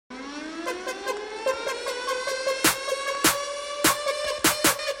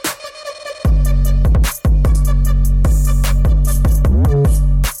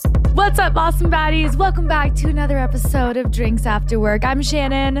What's up, Boston Baddies? Welcome back to another episode of Drinks After Work. I'm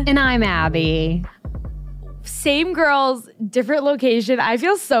Shannon. And I'm Abby. Same girls, different location. I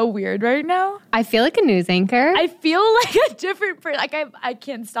feel so weird right now. I feel like a news anchor. I feel like a different person. Like I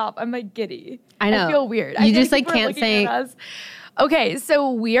can't stop. I'm like giddy. I know. I feel weird. You just like can't say. Okay,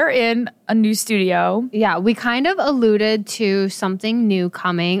 so we are in a new studio. Yeah, we kind of alluded to something new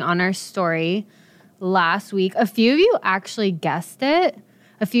coming on our story last week. A few of you actually guessed it.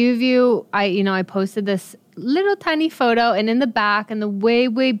 A few of you, I posted this little tiny photo, and in the back, and the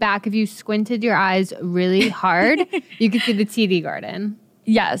way back, if you squinted your eyes really hard, you could see the TD Garden.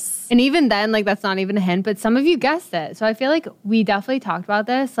 Yes. And even then, like, that's not even a hint, but some of you guessed it. So I feel like we definitely talked about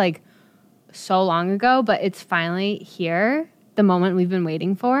this, like, so long ago, but it's finally here, the moment we've been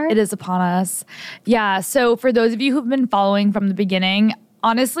waiting for. It is upon us. Yeah, so for those of you who've been following from the beginning,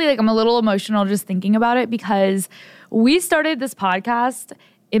 honestly, like, I'm a little emotional just thinking about it because we started this podcast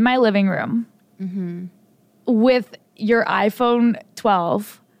in my living room with your iPhone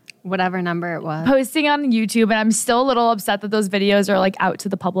 12. Whatever number it was. Posting on YouTube, and I'm still a little upset that those videos are, like, out to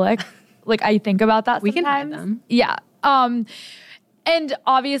the public. Like, I think about that We sometimes. can hide them. Yeah. And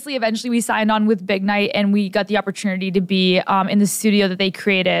obviously, eventually, we signed on with Big Night, and we got the opportunity to be in the studio that they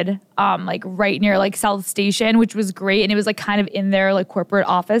created, like, right near, like, South Station, which was great. And it was, like, kind of in their, like, corporate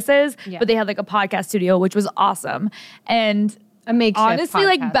offices. Yeah. But they had, like, a podcast studio, which was awesome. And A makeshift honestly,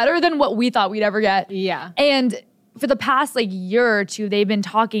 like, podcast. better than what we thought we'd ever get. Yeah. And for the past, like, year or two, they've been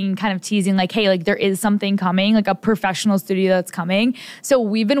talking, kind of teasing, like, hey, like, there is something coming, like, a professional studio that's coming. So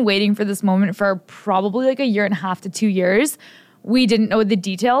we've been waiting for this moment for probably, like, 1.5 to 2 years. We didn't know the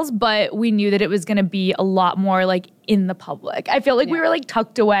details, but we knew that it was going to be a lot more, like, in the public. I feel like we were, like,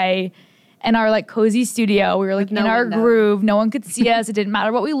 tucked away in our, like, cozy studio. We were, like, in our groove. No one could see us. It didn't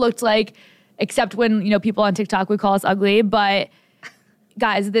matter what we looked like, except when, people on TikTok would call us ugly. But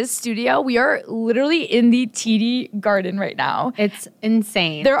guys, this studio, we are literally in the TD Garden right now. It's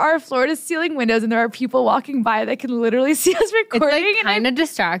insane. There are floor-to-ceiling windows, and there are people walking by that can literally see us recording. It's, like, kind of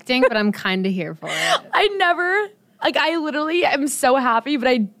distracting, but I'm kind of here for it. I literally am so happy, but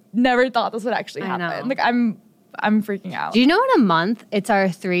I never thought this would actually happen. know. Like, I'm freaking out. Do you know in a month, it's our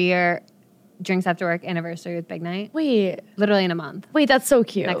 3-year Drinks After Work anniversary with Big Night? Wait, Literally in a month. that's so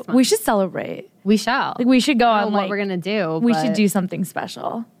cute. Next month. We should celebrate. We shall. Like, we should go I don't on, know like, what we're going to do. we but should do something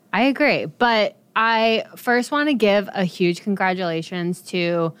special. I agree. But I first want to give a huge congratulations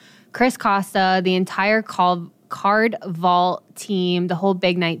to Chris Costa, the entire Card Vault team, the whole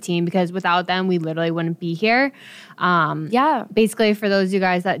Big Night team, because without them, we literally wouldn't be here. Yeah. Basically, for those of you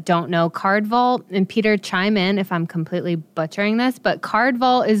guys that don't know, Card Vault, and Peter, chime in if I'm completely butchering this, but Card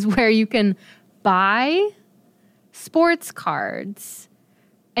Vault is where you can buy sports cards.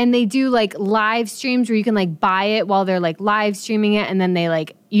 And they do, like, live streams where you can, like, buy it while they're, like, live streaming it. And then they,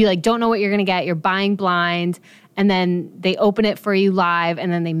 like, you, like, don't know what you're going to get. You're buying blind. And then they open it for you live, and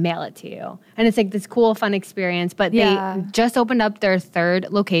then they mail it to you. And it's, like, this cool, fun experience. But they just opened up their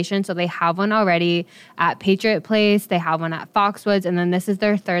 3rd location. So they have one already at Patriot Place. They have one at Foxwoods. And then this is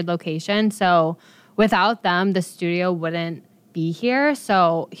their 3rd location. So without them, the studio wouldn't be here.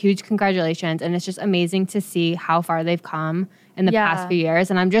 So huge congratulations. And it's just amazing to see how far they've come in the past few years.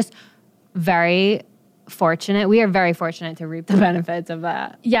 And I'm just very fortunate. We are very fortunate to reap the benefits of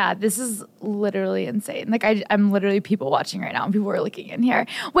that. Yeah, this is literally insane. Like, I'm literally people watching right now, and people are looking in here.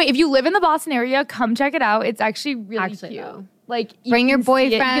 Wait, if you live in the Boston area, come check it out. It's actually really cute. Though. Like, Bring your can see it.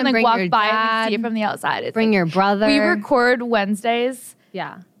 boyfriend, You can, like, bring walk your by dad, and see it from the outside. It's, bring like, your brother. We record Wednesdays.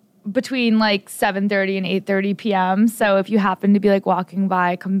 Yeah. Between, like, 7:30 and 8:30 p.m. So if you happen to be, like, walking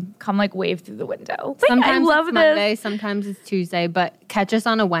by, come like, wave through the window. Like, Sometimes I love it's this. Monday, sometimes it's Tuesday, but catch us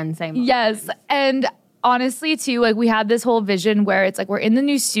on a Wednesday morning. Yes, and honestly, too, like, we had this whole vision where it's like we're in the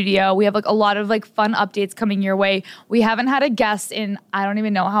new studio. We have, like, a lot of, like, fun updates coming your way. We haven't had a guest in I don't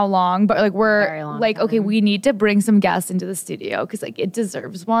even know how long, but, like, we're like, okay, we need to bring some guests into the studio because, like, it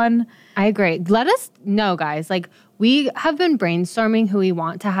deserves one. I agree. Let us know, guys. Like, we have been brainstorming who we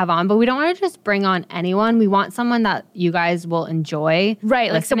want to have on, but we don't want to just bring on anyone. We want someone that you guys will enjoy.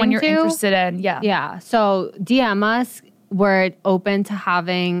 Right, like someone you're interested in. Yeah. Yeah. So DM us. We're open to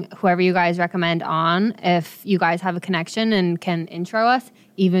having whoever you guys recommend on. If you guys have a connection and can intro us,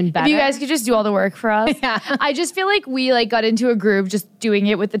 even better. If you guys could just do all the work for us. Yeah. I just feel like we, like, got into a groove just doing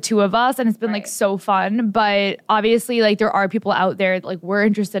it with the two of us, and it's been like so fun. But obviously, like, there are people out there that, like, we're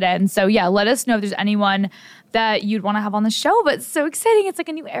interested in. So yeah, let us know if there's anyone that you'd want to have on the show. But it's so exciting. It's like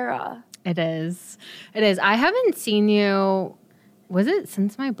a new era. It is. It is. I haven't seen you. Was it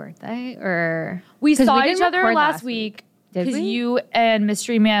since my birthday or We saw didn't each other record last week. Did Because we? you and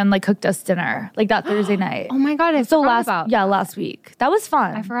Mystery Man like cooked us dinner like that Thursday night. Oh my God, I forgot about that. last week. That was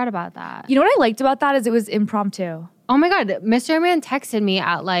fun. I forgot about that. You know what I liked about that is it was impromptu. Oh my God, Mr. Man texted me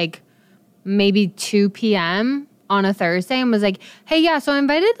at like maybe 2 p.m. on a Thursday and was like, hey, yeah, so I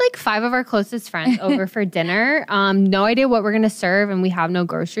invited like 5 of our closest friends over for dinner. No idea what we're going to serve and we have no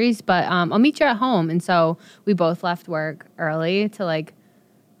groceries, but I'll meet you at home. And so we both left work early to like,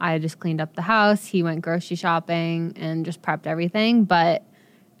 I just cleaned up the house. He went grocery shopping and just prepped everything. But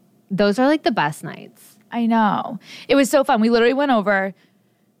those are like the best nights. I know. It was so fun. We literally went over.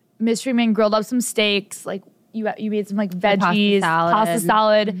 Mystery Man grilled up some steaks. Like you made some like veggies, pasta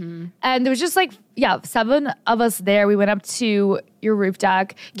salad. Mm-hmm. And there was just like, 7 of us there. We went up to your roof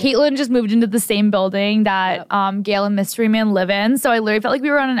deck. Yep. Caitlin just moved into the same building that Gail and Mystery Man live in. So I literally felt like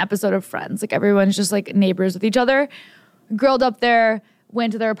we were on an episode of Friends. Like everyone's just like neighbors with each other. Grilled up there.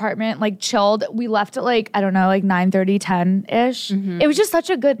 Went to their apartment, like chilled. We left at like, I don't know, like 9:30, 10-ish. Mm-hmm. It was just such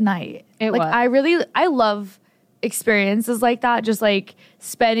a good night. It was. I love experiences like that. Just like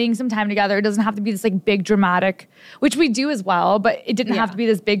spending some time together. It doesn't have to be this like big dramatic, which we do as well, but it didn't have to be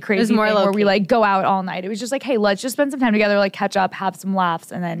this big crazy thing where we like go out all night. It was just like, hey, let's just spend some time together, like catch up, have some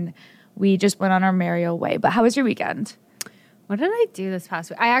laughs. And then we just went on our merry old way. But how was your weekend? What did I do this past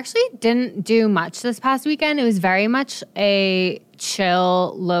week? I actually didn't do much this past weekend. It was very much a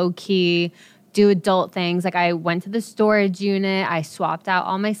chill, low-key, do adult things. Like I went to the storage unit. I swapped out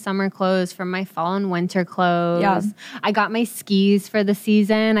all my summer clothes for my fall and winter clothes. Yeah. I got my skis for the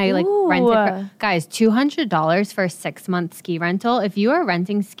season. I like rented guys, $200 for a 6-month ski rental. If you are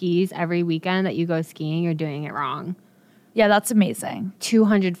renting skis every weekend that you go skiing, you're doing it wrong. Yeah, that's amazing.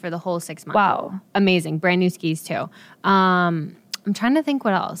 $200 for the whole 6 months. Wow. Amazing. Brand new skis too. I'm trying to think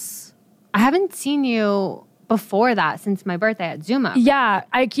what else. I haven't seen you before that since my birthday at Zuma. Yeah,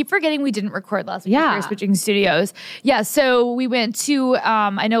 I keep forgetting we didn't record last week. We were switching studios. Yeah, so we went to,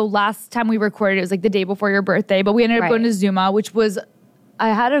 I know last time we recorded, it was like the day before your birthday, but we ended up going to Zuma, which was, I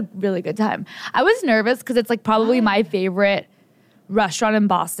had a really good time. I was nervous because it's like probably my favorite restaurant in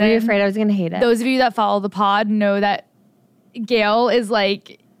Boston. Were you afraid I was going to hate it? Those of you that follow the pod know that Gail is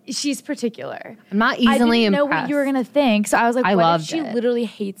like, she's particular. I'm not easily impressed. I didn't know what you were gonna think, so I was like, I what if she literally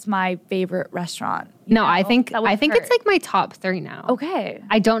hates my favorite restaurant? No, I think it's like my top 3 now. Okay.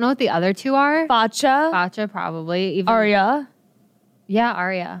 I don't know what the other 2 are. Facha probably. Even Aria. Yeah,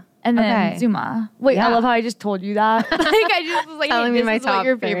 Aria. And then Zuma. Wait, I love how I just told you that. Like I just was like, telling me my top what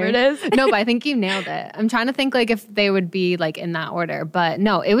your favorite is. No, but I think you nailed it. I'm trying to think like if they would be like in that order. But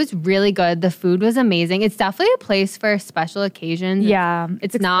no, it was really good. The food was amazing. It's definitely a place for special occasions. Yeah.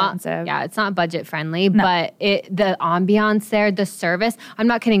 It's expensive. It's not budget friendly, but the ambiance there, the service. I'm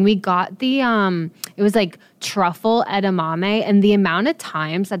not kidding. We got the it was like truffle edamame, and the amount of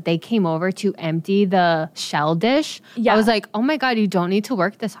times that they came over to empty the shell dish, I was like, oh my God, you don't need to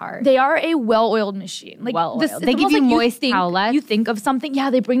work this hard. They are a well-oiled machine. Like they give you moist towelettes. You think of something,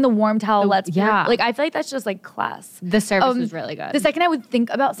 they bring the warm towelettes. Like I feel like that's just like class. The service was really good. The second I would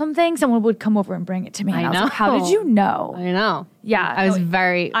think about something, someone would come over and bring it to me. I know. Like, how did you know? I know. Yeah, I was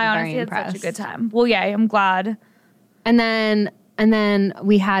very honestly impressed. Had such a good time. Well, yeah, I'm glad. And then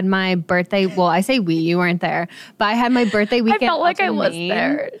we had my birthday. Well, I say you weren't there, but I had my birthday weekend. I felt like I was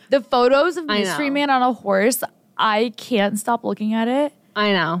there. The photos of Mystery Man on a horse, I can't stop looking at it.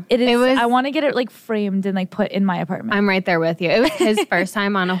 I know. It was. I want to get it like framed and like put in my apartment. I'm right there with you. It was his first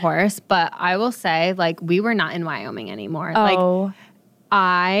time on a horse, but I will say, like, we were not in Wyoming anymore. Oh.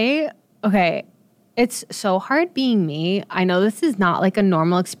 Like, it's so hard being me. I know this is not like a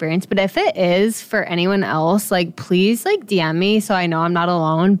normal experience, but if it is for anyone else, like please like DM me so I know I'm not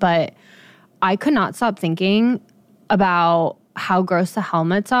alone. But I could not stop thinking about how gross the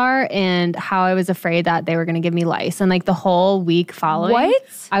helmets are and how I was afraid that they were going to give me lice. And like the whole week following,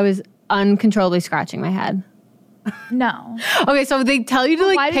 I was uncontrollably scratching my head. No. Okay, so they tell you to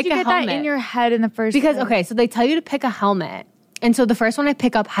like why pick did you a get helmet. That in your head in the first Because, place? okay, so they tell you to pick a helmet. And so the first one I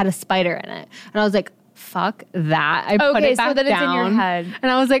pick up had a spider in it. And I was like, fuck that. I put it back so then down. It's in your head.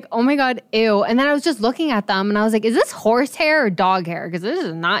 And I was like, oh my God, ew. And then I was just looking at them and I was like, is this horse hair or dog hair? Because this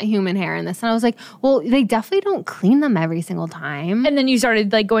is not human hair in this. And I was like, well, they definitely don't clean them every single time. And then you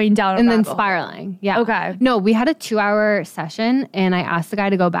started like going down and then spiraling. Yeah. Okay. No, we had a 2-hour session and I asked the guy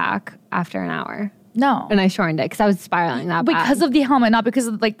to go back after an hour. No. And I shortened it because I was spiraling that bad. Because of the helmet, not because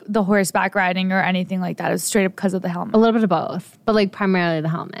of like the horseback riding or anything like that. It was straight up because of the helmet. A little bit of both, but like primarily the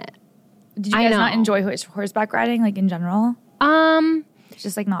helmet. Did you guys not enjoy horseback riding like in general? It's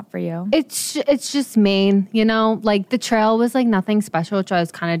just like not for you. It's just Maine, you know? Like the trail was like nothing special, which I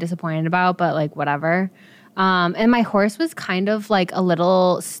was kind of disappointed about, but like whatever. And my horse was kind of like a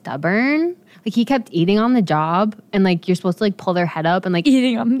little stubborn. Like he kept eating on the job, and like you're supposed to like pull their head up, and like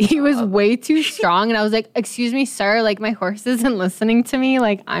Eating on the he was way too strong. And I was like, excuse me, sir, like my horse isn't listening to me.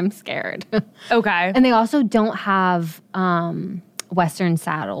 Like I'm scared. Okay. And they also don't have Western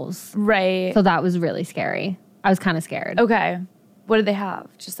saddles. Right. So that was really scary. I was kind of scared. Okay. What do they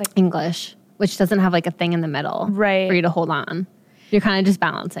have? Just like English, which doesn't have like a thing in the middle Right. for you to hold on. You're kind of just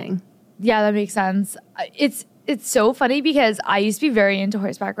balancing. Yeah, that makes sense. It's so funny because I used to be very into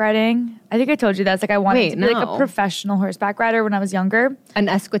horseback riding. I think I told you that. It's like I wanted to be like a professional horseback rider when I was younger. An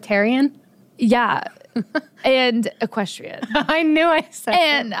equestrian? Yeah. And equestrian. I knew I said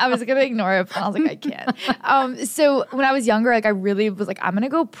And I was going to ignore it, but I was like, I can't. So when I was younger, like I really was like, I'm going to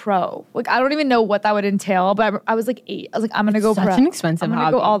go pro. Like I don't even know what that would entail, but I was like 8. I was like, I'm going to go pro. Such an expensive I'm going to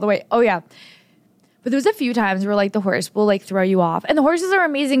hobby. go all the way. Oh yeah. But there's a few times where like the horse will like throw you off. And the horses are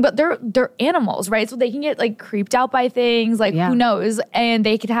amazing, but they're animals, right? So they can get like creeped out by things, like who knows? And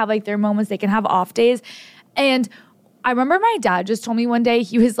they could have like their moments, they can have off days. And I remember my dad just told me one day,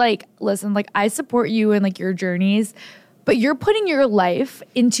 he was like, listen, like I support you and like your journeys, but you're putting your life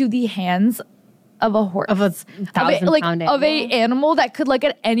into the hands of a horse. Of a 1,000-pound of a animal that could like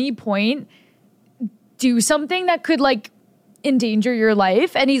at any point do something that could like endanger your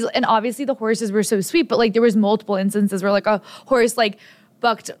life. And obviously the horses were so sweet, but like there was multiple instances where like a horse like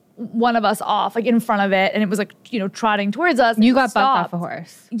bucked one of us off like in front of it, and it was like, you know, trotting towards us. You got bucked off a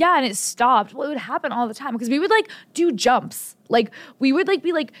horse. Yeah, and it stopped. Well, it would happen all the time because we would like do jumps. Like we would like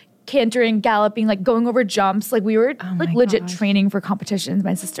be like cantering, galloping, like going over jumps. Like we were like legit training for competitions,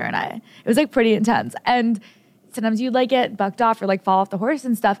 my sister and I. It was like pretty intense. And sometimes you'd like get bucked off or like fall off the horse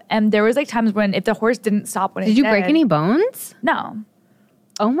and stuff. And there was like times when if the horse didn't stop when it did you break any bones? No.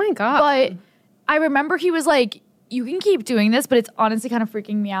 Oh my God. But I remember he was like, you can keep doing this, but it's honestly kind of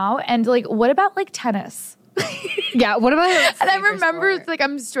freaking me out. And like, what about like tennis? Yeah, what about and I remember it's like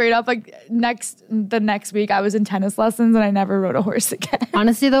I'm straight up like the next week I was in tennis lessons and I never rode a horse again.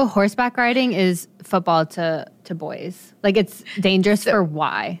 Honestly though, horseback riding is football to boys. Like it's dangerous for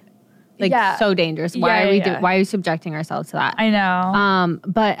why? Like so dangerous. Why are we subjecting ourselves to that? I know.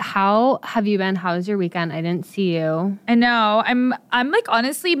 But how have you been? How was your weekend? I didn't see you. I know. I'm like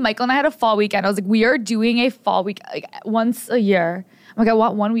honestly, Michael and I had a fall weekend. I was like, we are doing a fall week like once a year. I'm like, I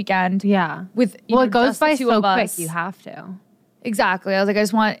want one weekend. Yeah. With it goes by so quick. Us. You have to. Exactly. I was like, I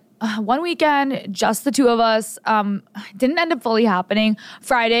just want one weekend, just the two of us. Didn't end up fully happening.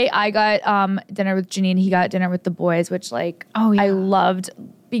 Friday, I got dinner with Janine. He got dinner with the boys, which like I loved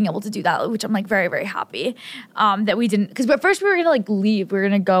being able to do that, which I'm like very, very happy that we didn't. Because at first we were going to like leave. We were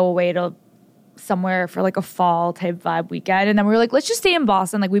going to go away to somewhere for like a fall type vibe weekend. And then we were like, let's just stay in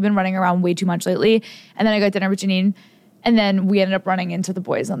Boston. Like we've been running around way too much lately. And then I got dinner with Janine. And then we ended up running into the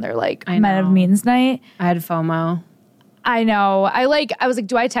boys on their like Men of Means night. I had FOMO. I know. I was like,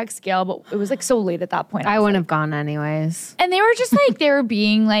 do I text Gail? But it was like so late at that point. I wouldn't have gone anyways. And they were just like, they were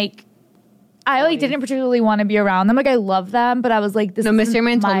being like, I like didn't particularly want to be around them. Like I love them, but I was like, this. No, Mr.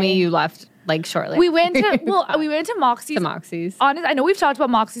 Man told me you left like shortly. We went to Moxie's. To Moxie's. Honest, I know we've talked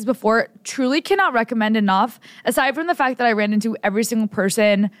about Moxie's before. Truly cannot recommend enough. Aside from the fact that I ran into every single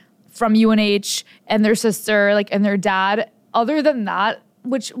person from UNH and their sister, like and their dad. Other than that,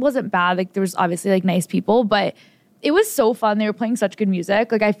 which wasn't bad. Like there was obviously like nice people, but it was so fun. They were playing such good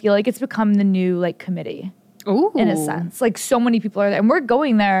music. Like I feel like it's become the new like committee. Ooh. In a sense. Like so many people are there. And we're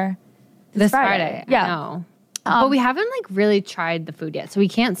going there this Friday. Yeah. I know. But we haven't like really tried the food yet. So we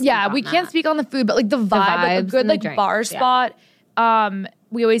can't speak on we can't speak on the food, but like the vibe, like a good like bar spot.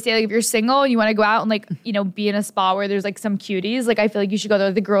 We always say like if you're single and you want to go out and like, you know, be in a spot where there's like some cuties, like I feel like you should go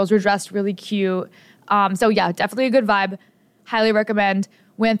there. The girls were dressed really cute. So yeah, definitely a good vibe. Highly recommend.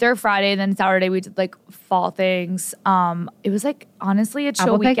 Went there Friday, and then Saturday we did like fall things. It was like honestly a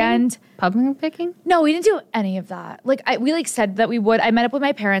chill weekend. Pumpkin picking? No, we didn't do any of that. Like we like said that we would. I met up with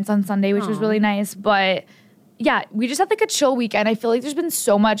my parents on Sunday, which was really nice. But yeah, we just had like a chill weekend. I feel like there's been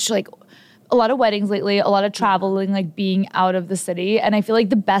so much like a lot of weddings lately, a lot of traveling, like being out of the city. And I feel like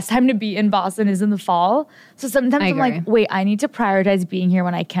the best time to be in Boston is in the fall. So sometimes I'm like, wait, I need to prioritize being here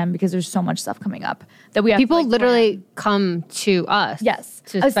when I can because there's so much stuff coming up that we have People to, like, literally come to us. Yes.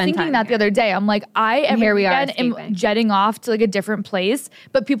 I was thinking that the other day. I'm like, every weekend am jetting off to like a different place,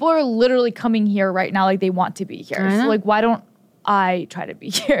 but people are literally coming here right now like they want to be here. So like, why don't I try to be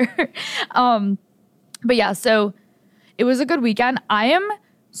here? But yeah, so it was a good weekend. I am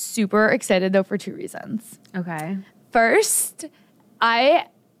super excited though for 2 reasons. Okay. First, I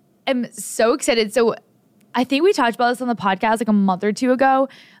am so excited. So I think we talked about this on the podcast like a month or 2 ago.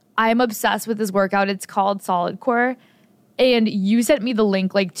 I am obsessed with this workout. It's called Solid Core. And you sent me the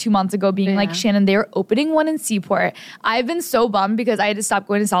link like 2 months ago being like, Shannon, they're opening one in Seaport. I've been so bummed because I had to stop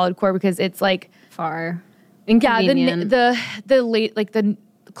going to Solid Core because it's like far. Inconvenient. Yeah, the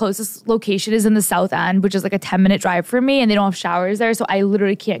closest location is in the South End, which is like a 10-minute drive for me, and they don't have showers there. So I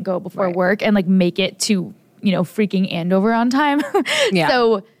literally can't go before work and like make it to, freaking Andover on time. Yeah.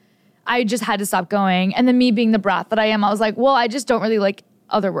 So I just had to stop going. And then me being the brat that I am, I was like, well, I just don't really like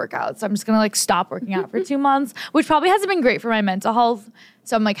other workouts. So I'm just gonna like stop working out for 2 months, which probably hasn't been great for my mental health.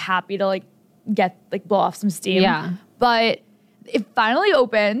 So I'm like happy to like blow off some steam. Yeah. But it finally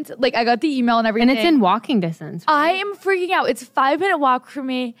opened. Like I got the email and everything. And it's in walking distance. Right? I am freaking out. It's a 5-minute walk for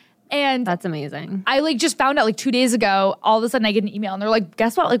me. And that's amazing. I like just found out like 2 days ago, all of a sudden I get an email and they're like,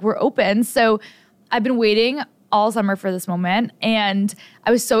 guess what? Like we're open. So I've been waiting all summer for this moment. And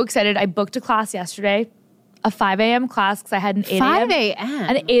I was so excited. I booked a class yesterday, a 5 a.m. class because I had an 8 a.m. 5 a.m.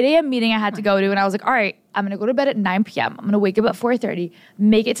 An 8 a.m. meeting I had to go to. And I was like, all right, I'm going to go to bed at 9 p.m. I'm going to wake up at 4:30,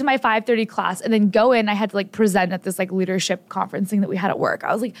 make it to my 5:30 class, and then go in. I had to like present at this like leadership conference thing that we had at work.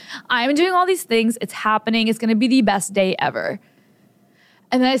 I was like, I'm doing all these things. It's happening. It's going to be the best day ever.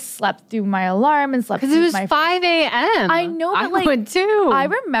 And then I slept through my alarm and slept through my... Because it was 5 a.m. I know, but I would too. I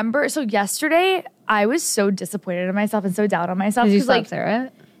remember, so yesterday, I was so disappointed in myself and so down on myself. Because you slept through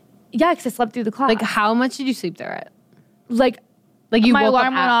it? Yeah, because I slept through the class. Like, how much did you sleep through it? Like you my woke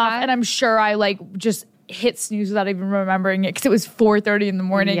alarm up went off, 5? and I'm sure I like just hit snooze without even remembering it because it was 4:30 in the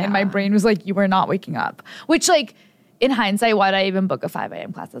morning, and my brain was like, you were not waking up. Which, like, in hindsight, why did I even book a 5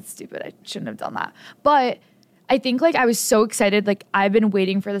 a.m. class? That's stupid. I shouldn't have done that. But I think like I was so excited. Like I've been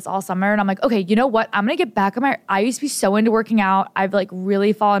waiting for this all summer, and I'm like, okay, you know what? I'm gonna get back on I used to be so into working out. I've like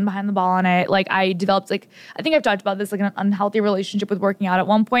really fallen behind the ball on it. Like I developed like, I think I've talked about this, like an unhealthy relationship with working out at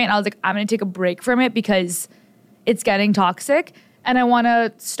one point. And I was like, I'm gonna take a break from it because it's getting toxic. And I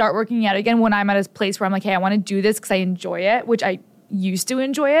wanna start working out again when I'm at a place where I'm like, hey, I wanna do this because I enjoy it, which I used to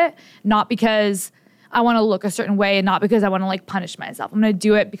enjoy it, not because I wanna look a certain way and not because I wanna like punish myself. I'm gonna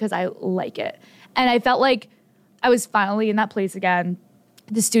do it because I like it. And I felt like I was finally in that place again.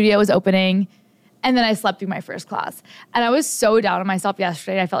 The studio was opening, and then I slept through my first class. And I was so down on myself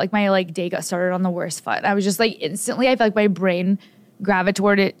yesterday. I felt like my like day got started on the worst foot. I was just like instantly, I felt like my brain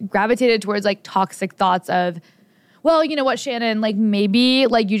gravitated towards like toxic thoughts of, well, you know what, Shannon, like maybe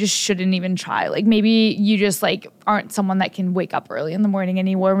like you just shouldn't even try. Like maybe you just like aren't someone that can wake up early in the morning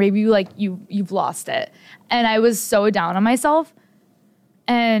anymore. Maybe you like you've lost it. And I was so down on myself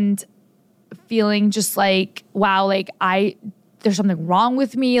and feeling just like, wow, like there's something wrong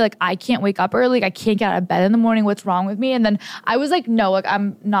with me. Like I can't wake up early. Like, I can't get out of bed in the morning. What's wrong with me? And then I was like, no, like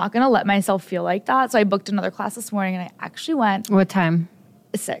I'm not going to let myself feel like that. So I booked another class this morning and I actually went. What time?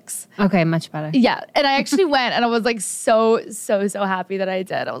 6. Okay, much better. Yeah. And I actually went and I was like so happy that I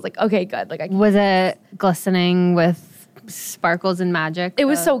did. I was like, okay, good. Like was it glistening with sparkles and magic? It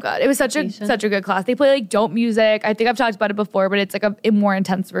was so good. It was such a good class. They play like dope music. I think I've talked about it before, but it's like a more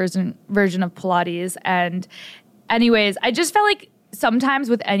intense version of Pilates. And anyways, I just felt like sometimes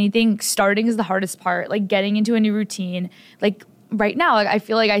with anything, starting is the hardest part. Like getting into a new routine. Like right now, like I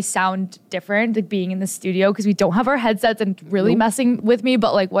feel like I sound different, like being in the studio because we don't have our headsets and really messing with me,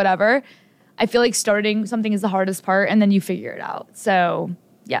 but like whatever. I feel like starting something is the hardest part and then you figure it out. So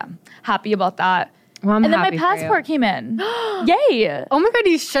yeah, happy about that. Well, and then my passport came in. Yay. Oh my God,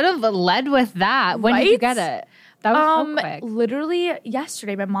 you should have led with that. When did you get it? That was so quick. Literally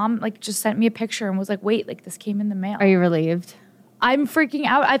yesterday, my mom like just sent me a picture and was like, wait, like this came in the mail. Are you relieved? I'm freaking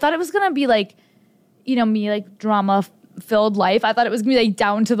out. I thought it was going to be like, you know, me like drama-filled life. I thought it was going to be like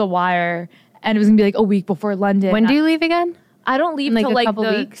down to the wire and it was going to be like a week before London. When do you leave again? I don't leave till like couple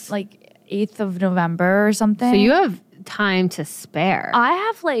weeks? Like 8th of November or something. So you have time to spare. I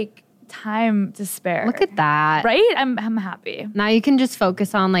have like time to spare. Look at that. Right? I'm happy. Now you can just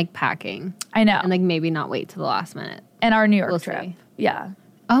focus on like packing. I know. And like maybe not wait till the last minute. And our New York trip. See. Yeah.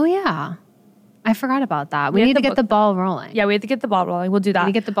 Oh yeah. I forgot about that. We need to get the ball rolling. Yeah, we have to get the ball rolling. We'll do that. We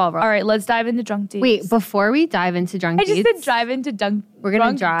need to get the ball rolling. All right, let's dive into drunk deets. Wait, before we dive into drunk deets. I just said drive into We're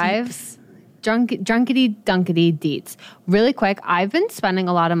going to drive. Deeps. Drunkety dunkety deets. Really quick, I've been spending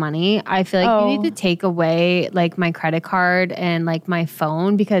a lot of money. I feel like you need to take away like my credit card and like my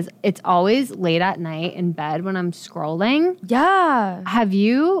phone because it's always late at night in bed when I'm scrolling. Yeah. Have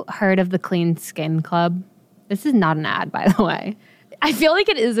you heard of the Clean Skin Club? This is not an ad, by the way. I feel like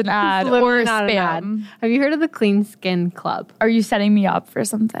it is an ad or not spam. An ad. Have you heard of the Clean Skin Club? Are you setting me up for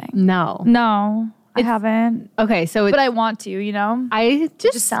something? No. I haven't. Okay, so but I want to, you know? I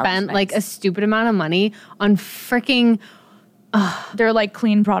just spent nice. like a stupid amount of money on freaking... They're like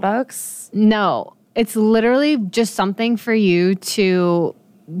clean products? No. It's literally just something for you to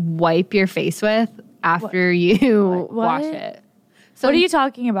wipe your face with after you What? wash it. So What are you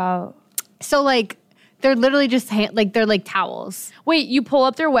talking about? So like they're literally just they're like towels. Wait, you pull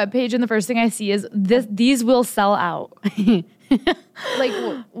up their webpage and the first thing I see is these will sell out. Like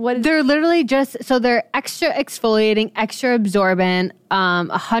what is They're literally just so they're extra exfoliating, extra absorbent, 100%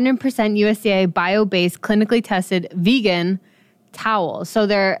 USDA bio-based, clinically tested vegan towels. So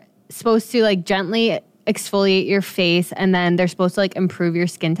they're supposed to like gently exfoliate your face, and then they're supposed to like improve your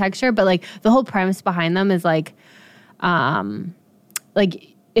skin texture. But like the whole premise behind them is like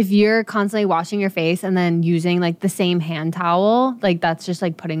if you're constantly washing your face and then using like the same hand towel, like that's just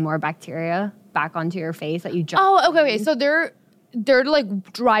like putting more bacteria back onto your face that you just okay. So they're to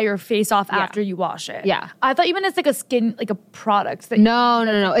like dry your face off after you wash it. Yeah. I thought you meant it's like a skin, like a product. That No.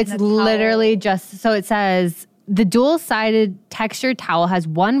 It's a towel. literally just, so it says, the dual-sided textured towel has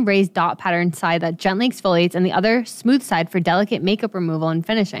one raised dot pattern side that gently exfoliates and the other smooth side for delicate makeup removal and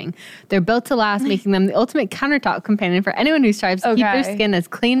finishing. They're built to last, making them the ultimate countertop companion for anyone who strives to keep their skin as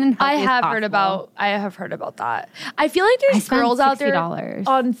clean and healthy as possible. I have heard about that. I feel like there's spent girls out there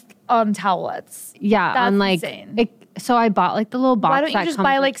 $60. on towelettes. Yeah, That's on like, insane. so I bought like the little box. Why don't you that just comes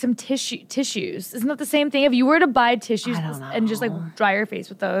buy with- like some tissues? Isn't that the same thing? If you were to buy tissues I don't and just like dry your face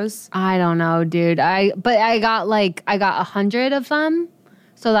with those. I don't know, dude. I got 100 of them.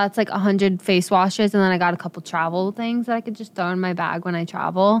 So that's like 100 face washes, and then I got a couple travel things that I could just throw in my bag when I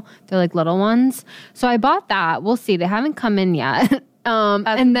travel. They're like little ones. So I bought that. We'll see. They haven't come in yet. And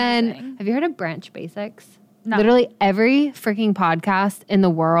then amazing. have you heard of Branch Basics? No. Literally every freaking podcast in the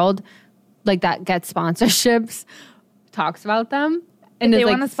world like that gets sponsorships talks about them. And If they is,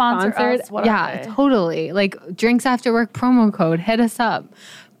 like, wanna sponsor sponsored. us, what are Yeah, they? totally. Like drinks after work promo code, hit us up.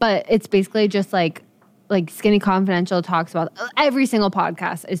 But it's basically just like Skinny Confidential talks about, every single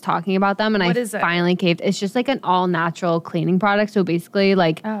podcast is talking about them, and What I is it? finally caved. It's just like an all natural cleaning product. So basically,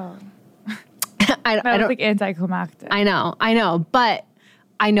 like Oh, I that was don't. like anticlimactic. I know, but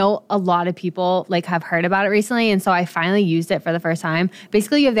I know a lot of people like have heard about it recently, and so I finally used it for the first time.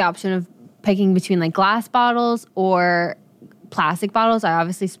 Basically, you have the option of picking between like glass bottles or plastic bottles. I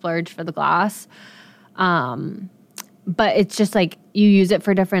obviously splurged for the glass, but it's just like you use it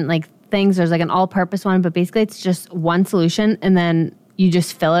for different like things. There's like an all-purpose one, but basically it's just one solution, and then you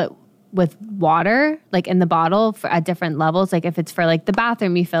just fill it with water like in the bottle at different levels. Like if it's for like the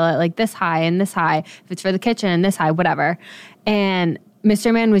bathroom, you fill it like this high and this high. If it's for the kitchen, this high, whatever. And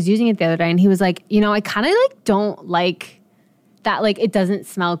Mr. Man was using it the other day, and he was like, I kind of like don't like that, like it doesn't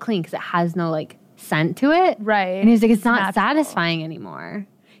smell clean because it has no like scent to it. Right. And he was like, it's not natural. satisfying anymore.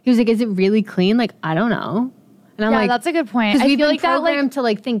 He was like, is it really clean? Like, I don't know. And I'm Yeah, like, that's a good point. because I we've feel been like that programmed to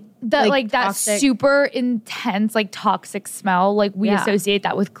like think that that toxic- super intense like toxic smell, like we Yeah. associate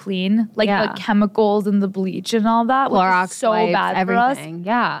that with clean, like Yeah. the chemicals and the bleach and all that, which Clorox is so wipes, bad everything. for us.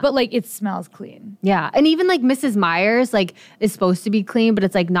 Yeah. But like it smells clean. Yeah, and even like Mrs. Myers, like is supposed to be clean, but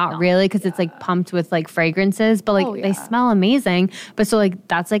it's like not really because it's like pumped with like fragrances. But like Oh, yeah. they smell amazing. But so like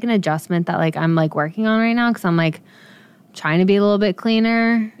that's like an adjustment that like I'm like working on right now because I'm like trying to be a little bit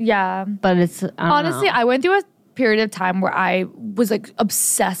cleaner. Yeah. But it's Honestly, I went through a period of time where I was like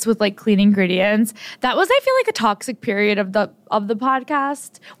obsessed with like clean ingredients. That was, I feel like, a toxic period of the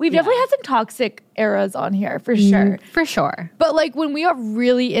podcast. We've definitely had some toxic eras on here for sure. for sure. But like when we got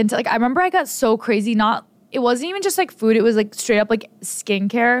really into like I remember I got so crazy, it wasn't even just like food, it was like straight up like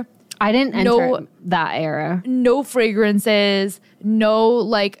skincare. I didn't enter No- that era. No fragrances, no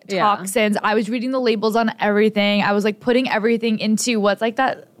like Yeah. toxins. I was reading the labels on everything. I was like putting everything into what's like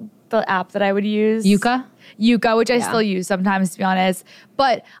the app that I would use. Yuka, which I still use sometimes, to be honest.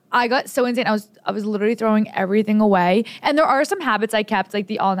 But I got so insane. I was literally throwing everything away. And there are some habits I kept, like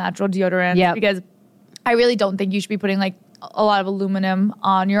the all natural deodorant, Yep. because I really don't think you should be putting like a lot of aluminum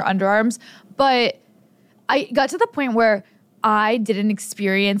on your underarms. But I got to the point where I didn't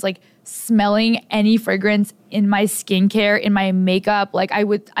experience like smelling any fragrance in my skincare, in my makeup. Like I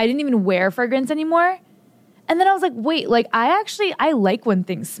didn't even wear fragrance anymore. And then I was like, wait, like I like when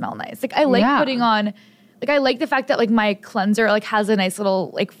things smell nice. Like I like putting on, like I like the fact that like my cleanser like has a nice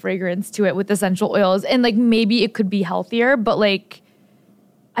little like fragrance to it with essential oils, and like maybe it could be healthier, but like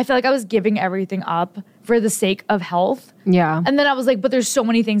I feel like I was giving everything up for the sake of health. Yeah. And then I was like, but there's so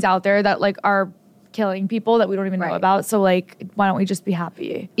many things out there that like are killing people that we don't even know about. So like, why don't we just be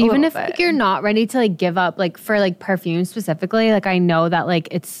happy? a Even little if bit? like you're not ready to like give up, like for like perfume specifically, like I know that like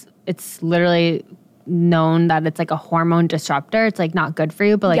it's literally known that it's like a hormone disruptor. It's like not good for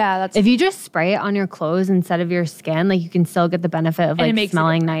you, but like Yeah, that's- if you just spray it on your clothes instead of your skin, like you can still get the benefit of And it like makes a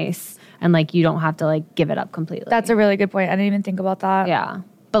smelling nice, and like you don't have to like give it up completely. That's a really good point. I didn't even think about that. yeah.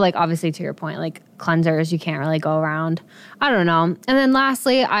 But like obviously to your point, like cleansers, you can't really go around. I don't know. And then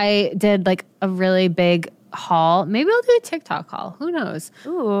lastly, I did like a really big haul. Maybe I'll do a TikTok haul. Who knows?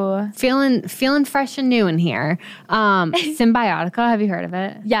 Ooh. Feeling fresh and new in here. Symbiotica, have you heard of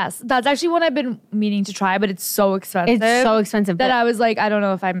it? Yes, that's actually one I've been meaning to try, but it's so expensive. It's so expensive that I was like, I don't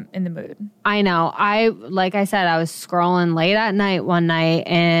know if I'm in the mood. I know. Like I said, I was scrolling late at night one night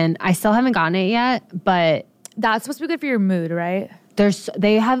and I still haven't gotten it yet, but that's supposed to be good for your mood, right?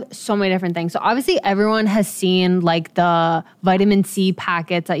 They have so many different things. So obviously everyone has seen like the vitamin C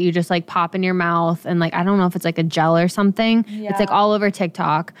packets that you just like pop in your mouth and like I don't know if it's like a gel or something. Yeah. It's like all over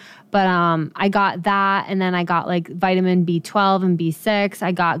TikTok. But I got that and then I got like vitamin B12 and B6.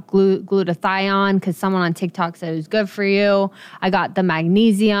 I got glutathione because someone on TikTok said it was good for you. I got the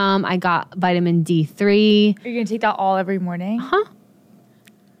magnesium. I got vitamin D3. Are you gonna take that all every morning? Huh?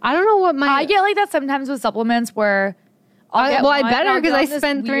 I don't know what I get like that sometimes with supplements where I better because I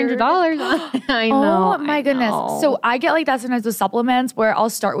spent $300 on it. I know. Oh my goodness. So I get like that sometimes with supplements where I'll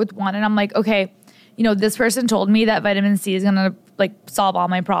start with one and I'm like, okay, you know, this person told me that vitamin C is gonna like solve all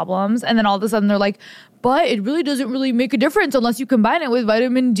my problems. And then all of a sudden they're like, but it really doesn't really make a difference unless you combine it with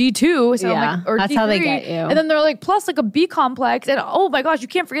vitamin D2. So yeah, I'm like, or that's D3. how they get you. And then they're like, plus like a B complex. And oh my gosh, you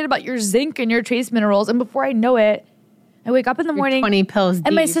can't forget about your zinc and your trace minerals. And before I know it, I wake up in the morning 20 pills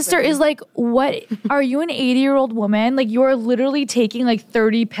and my sister is like, what? Are you an 80-year-old woman? Like you are literally taking like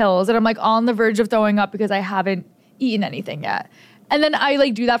 30 pills. And I'm like on the verge of throwing up because I haven't eaten anything yet. And then I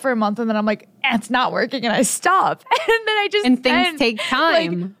like do that for a month and then I'm like, it's not working and I stop. And then I just and things take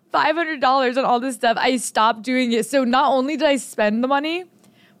time. Like $500 on all this stuff. I stopped doing it. So not only did I spend the money,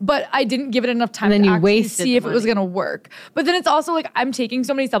 but I didn't give it enough time to actually see if it was going to work. But then it's also like I'm taking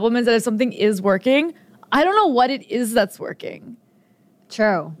so many supplements that if something is working, I don't know what it is that's working.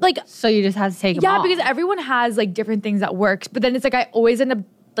 True. Like, so you just have to take them off. because everyone has like different things that works, but then it's like I always end up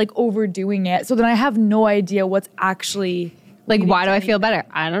like overdoing it. So then I have no idea what's actually like, why do I feel better?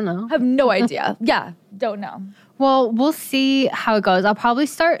 I don't know. I have no idea. Yeah, don't know. Well, we'll see how it goes. I'll probably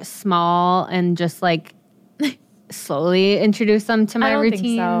start small and just like slowly introduce them to my routines.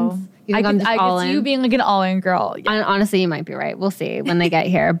 Think so. You think I could see you being like an all-in girl. Yeah. Honestly, you might be right. We'll see when they get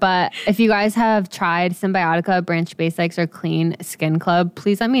here. But if you guys have tried Symbiotica, Branch Basics, or Clean Skin Club,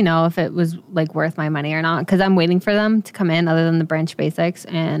 please let me know if it was like worth my money or not. Because I'm waiting for them to come in other than the Branch Basics.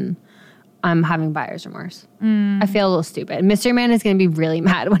 And I'm having buyer's remorse. I feel a little stupid. Mystery Man is going to be really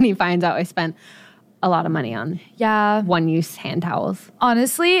mad when he finds out I spent a lot of money on one-use hand towels.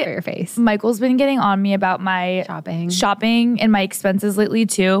 Honestly, for your face. Michael's been getting on me about my shopping and my expenses lately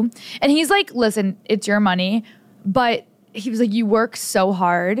too. And he's like, listen, it's your money. But he was like, you work so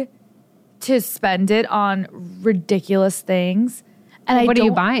hard to spend it on ridiculous things. And what are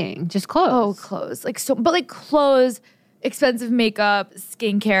you buying? Just clothes? Oh, clothes. But like clothes, expensive makeup,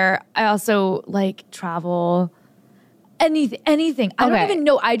 skincare. I also like travel. Anything. I don't even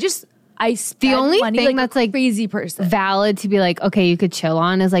know. I spend the only money thing like that's a like crazy person. Valid to be like, okay, you could chill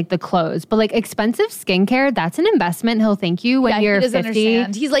on is like the clothes. But like expensive skincare, that's an investment. He'll thank you when you're 50.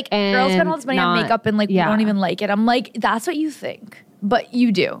 Understand. He's like, girls spend all this money on makeup and like we don't even like it. I'm like, that's what you think. But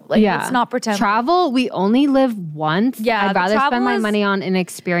you do. Like, let's not pretend. Travel, we only live once. Yeah. I'd rather spend my money on an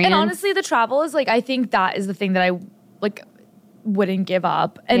experience. And honestly, the travel is like, I think that is the thing that I like wouldn't give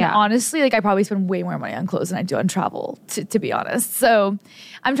up. And honestly, like I probably spend way more money on clothes than I do on travel, to be honest. So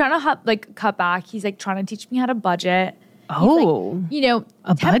I'm trying to cut back. He's like trying to teach me how to budget. Oh,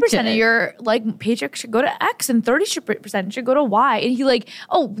 like, 10% of your like paycheck should go to X and 30% should go to Y. And he like,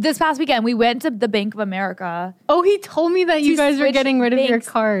 this past weekend we went to the Bank of America. Oh, he told me that you guys were getting rid of your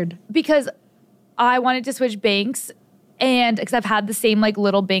card because I wanted to switch banks, and because I've had the same like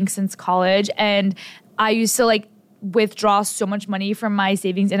little bank since college, and I used to like withdraw so much money from my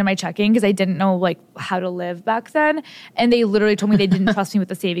savings into my checking because I didn't know like how to live back then. And they literally told me they didn't trust me with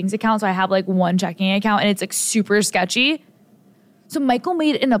the savings account. So I have like one checking account and it's like super sketchy. So Michael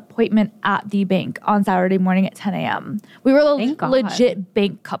made an appointment at the bank on Saturday morning at 10 a.m. We were a legit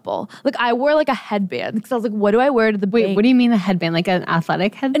bank couple. Like I wore like a headband because I was like, what do I wear to the bank? Wait, what do you mean a headband? Like an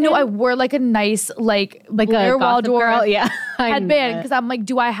athletic headband? No, I wore like a nice like a Waldorf headband because I'm like,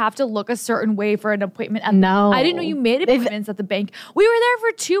 do I have to look a certain way for an appointment? No. I didn't know you made appointments at the bank. We were there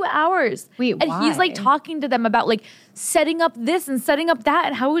for 2 hours. Wait, and he's like talking to them about like setting up this and setting up that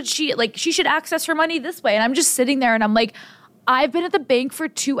and how would she should access her money this way. And I'm just sitting there and I'm like, I've been at the bank for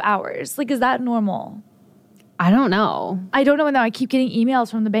 2 hours. Like, is that normal? I don't know. I don't know now. I keep getting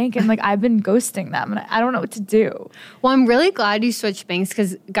emails from the bank and like I've been ghosting them and I don't know what to do. Well, I'm really glad you switched banks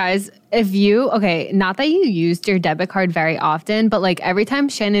because, guys, not that you used your debit card very often, but like every time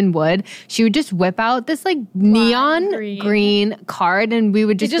Shannon would, she would just whip out this like neon green card and we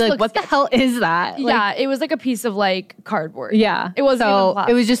would just be like, what the hell is that? Yeah, it was like a piece of like cardboard. Yeah. It wasn't even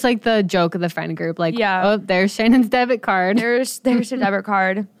plastic. It was just like the joke of the friend group. Like, yeah. Oh, there's Shannon's debit card. There's your debit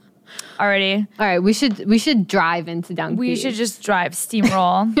card. Already. All right, we should drive into Dunk We Beach. should just drive,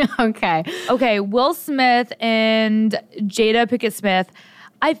 steamroll. Okay, Will Smith and Jada Pinkett Smith.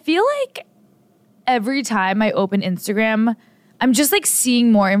 I feel like every time I open Instagram, I'm just like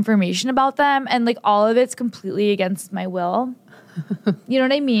seeing more information about them and like all of it's completely against my will. You know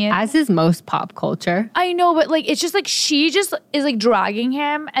what I mean? As is most pop culture. I know, but like it's just like she just is like dragging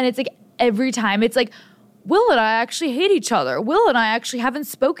him and it's like every time it's like Will and I actually hate each other. Will and I actually haven't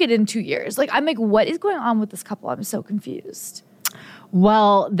spoken in 2 years. Like, I'm like, what is going on with this couple? I'm so confused.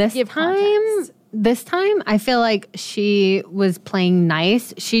 Well, this time, I feel like she was playing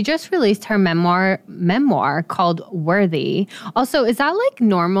nice. She just released her memoir called Worthy. Also, is that like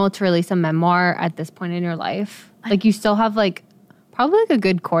normal to release a memoir at this point in your life? Like, you still have like probably like a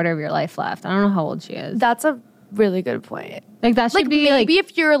good quarter of your life left. I don't know how old she is. That's a really good point. Like, that should be maybe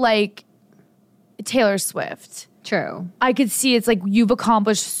if you're like Taylor Swift. True. I could see it's like you've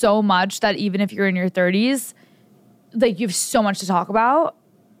accomplished so much that even if you're in your 30s, like you have so much to talk about.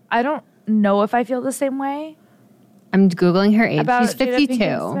 I don't know if I feel the same way. I'm Googling her age. About She's 52.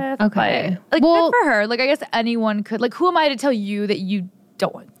 Smith, okay. Like, good for her. Like, I guess anyone could. Like, who am I to tell you that you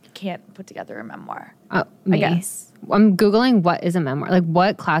can't put together a memoir? Me. I guess. I'm Googling what is a memoir. Like,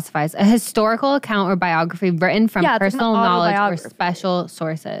 what classifies a historical account or biography written from personal knowledge or special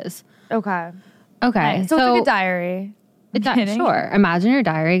sources. Okay. Okay. Nice. So it's like a diary. Sure. Imagine your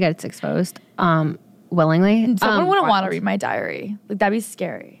diary gets exposed willingly. Someone wouldn't want to read my diary. Like, that'd be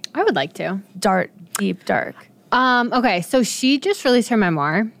scary. I would like to. Deep, dark. Okay. So she just released her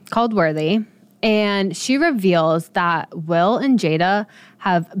memoir called Worthy. And she reveals that Will and Jada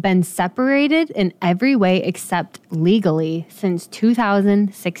have been separated in every way except legally since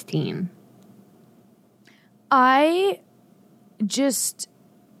 2016.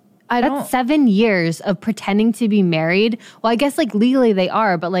 That's 7 years of pretending to be married. Well, I guess like legally they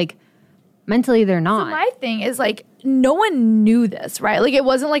are, but like mentally they're not. So my thing is like no one knew this, right? Like it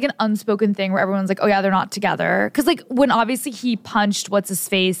wasn't like an unspoken thing where everyone's like, oh yeah, they're not together. Because like when obviously he punched what's his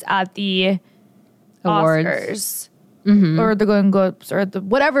face at the awards. Oscars. Mm-hmm. Or the Golden Globes or the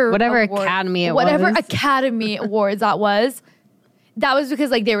whatever Academy Awards that was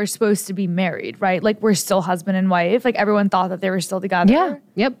because like they were supposed to be married, right? Like we're still husband and wife. Like everyone thought that they were still together. Yeah.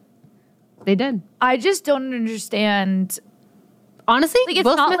 Yep. They did. I just don't understand. Honestly, like,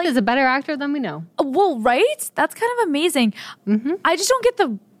 Will Smith is a better actor than we know. Well, right? That's kind of amazing. Mm-hmm. I just don't get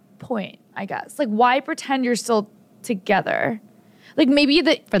the point, I guess. Like, why pretend you're still together? Like, maybe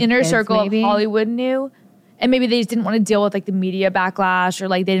the inner circle of Hollywood knew, and maybe they just didn't want to deal with, like, the media backlash or,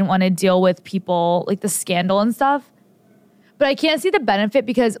 like, they didn't want to deal with people, like, the scandal and stuff. But I can't see the benefit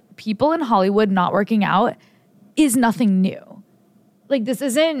because people in Hollywood not working out is nothing new. Like, this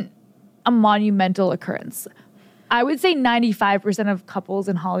isn't a monumental occurrence. I would say 95% of couples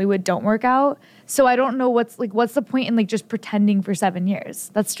in Hollywood don't work out. So I don't know what's the point in like just pretending for 7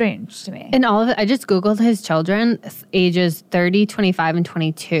 years? That's strange to me. And all of it, I just Googled his children, ages 30, 25, and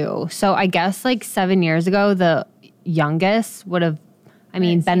 22. So I guess like 7 years ago, the youngest would have,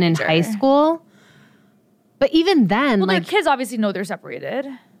 been in high school. But even then, their kids obviously know they're separated.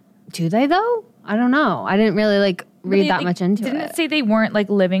 Do they though? I don't know. I didn't really read that much into it. Didn't it say they weren't like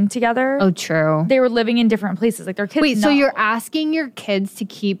living together? Oh, true. They were living in different places. Like their kids. Wait, so you're asking your kids to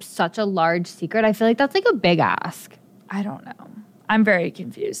keep such a large secret? I feel like that's like a big ask. I don't know. I'm very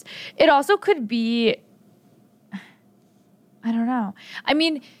confused. It also could be, I don't know. I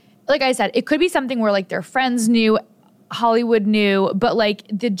mean, like I said, it could be something where like their friends knew, Hollywood knew, but like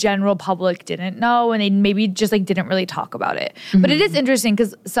the general public didn't know, and they maybe just like didn't really talk about it. Mm-hmm. But it is interesting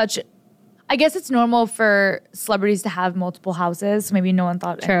because I guess it's normal for celebrities to have multiple houses. So maybe no one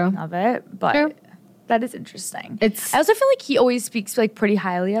thought anything of it, but that is interesting. I also feel like he always speaks like pretty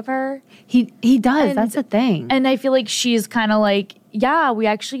highly of her. He does. That's the thing. And I feel like she's kind of like, yeah, we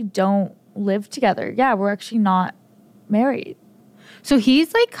actually don't live together. Yeah, we're actually not married. So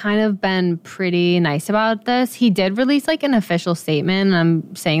he's like kind of been pretty nice about this. He did release like an official statement. And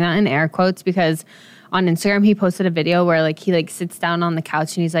I'm saying that in air quotes because on Instagram, he posted a video where like he like sits down on the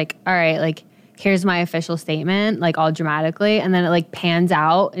couch and he's like, all right, like here's my official statement, like all dramatically. And then it like pans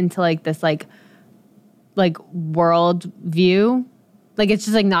out into like this like world view. Like it's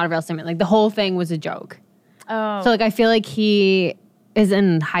just like not a real statement. Like the whole thing was a joke. Oh. So like I feel like he is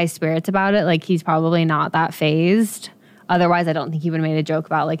in high spirits about it. Like he's probably not that phased. Otherwise, I don't think he would have made a joke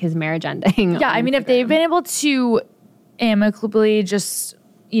about like his marriage ending. Yeah, I mean, if they've been able to amicably just,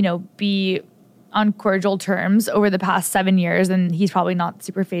 be on cordial terms over the past 7 years, then he's probably not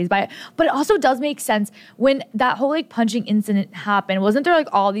super phased by it. But it also does make sense when that whole like punching incident happened. Wasn't there like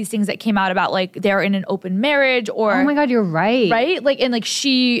all these things that came out about like they're in an open marriage or Oh my God, you're right. right? Like and like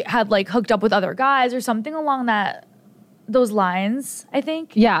she had like hooked up with other guys or something along those lines, I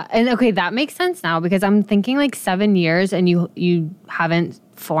think. Yeah, and okay, that makes sense now because I'm thinking like 7 years and you haven't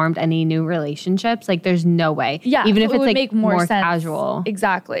formed any new relationships. Like there's no way. Yeah, even so if it it's would like make more sense. casual.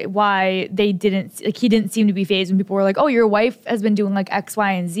 Exactly. Why they didn't like he didn't seem to be phased when people were like, "Oh, your wife has been doing like X,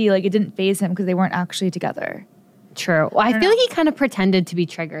 Y, and Z." Like it didn't phase him because they weren't actually together. True. Well, I feel like he kind of pretended to be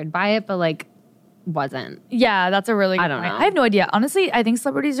triggered by it, but like wasn't. Yeah, that's a really good don't point. know. I have no idea. Honestly, I think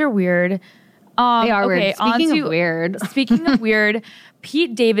celebrities are weird. They are okay, weird. Speaking onto- of weird, Speaking of weird,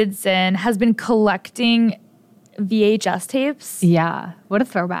 Pete Davidson has been collecting VHS tapes. yeah, what a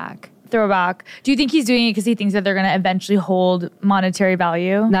throwback. Throwback. Do you think he's doing it because he thinks that they're going to eventually hold monetary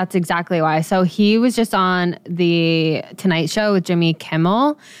value? That's exactly why. So he was just on the Tonight Show with Jimmy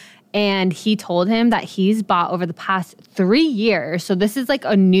Kimmel, and he told him that he's bought over the past 3 years. So this is like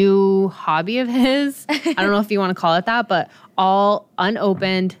a new hobby of his. I don't know if you want to call it that, but all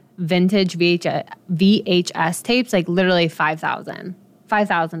unopened vintage VHS tapes, like literally 5,000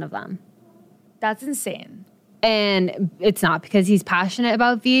 of them. That's insane. And it's not because he's passionate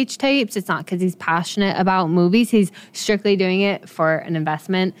about VH tapes. It's not because he's passionate about movies. He's strictly doing it for an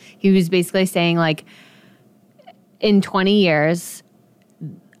investment. He was basically saying, like, in 20 years,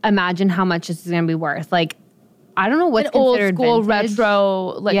 imagine how much this is going to be worth. Like, I don't know what's An old considered school vintage.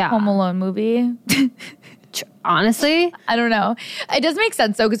 retro, like Yeah. Home Alone movie. Honestly, I don't know. It does make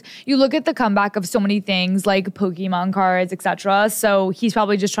sense though, because you look at the comeback of so many things like Pokemon cards, etc. So he's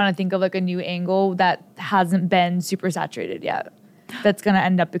probably just trying to think of like a new angle that hasn't been super saturated yet. That's gonna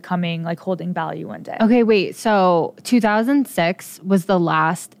end up becoming like holding value one day. okay, wait. So 2006 was the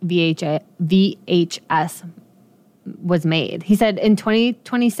last VHS was made. He said in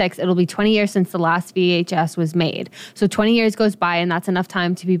 2026, it'll be 20 years since the last VHS was made. So 20 years goes by, and that's enough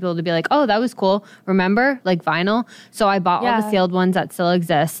time to people to be like, oh, that was cool. Remember? Like vinyl. So I bought all the Yeah. sealed ones that still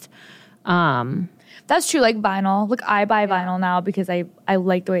exist. That's true. Like vinyl. Like I buy vinyl now because I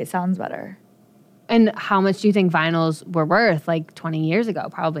like the way it sounds better. And how much do you think vinyls were worth like 20 years ago?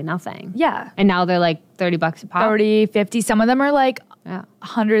 Probably nothing. Yeah. And now they're like $30 a pop. 30, 50. Some of them are like Yeah.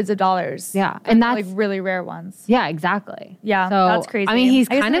 hundreds of dollars. Yeah. And that's like really rare ones. yeah, exactly. Yeah, So, that's crazy. I mean, he's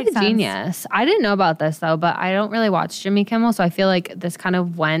I guess kind that of a makes sense. genius. I didn't know about this though, but I don't really watch Jimmy Kimmel, so I feel like this kind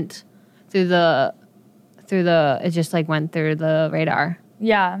of went through the it just like went through the radar.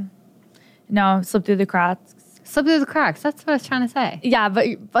 Yeah. No, slip through the cracks. Slip through the cracks. That's what I was trying to say. Yeah, but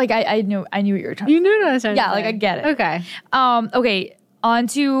like I knew what you were trying to You knew what I was trying to Yeah, say. like I get it. Okay. Okay, on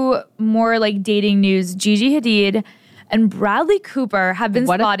to more like dating news. Gigi Hadid and Bradley Cooper have been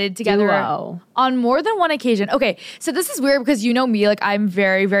What a spotted together duo. on more than one occasion. Okay, so this is weird because you know me, like I'm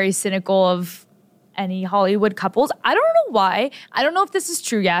very, very cynical of any Hollywood couples. I don't know why. I don't know if this is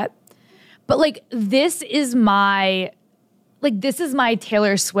true yet, but like this is my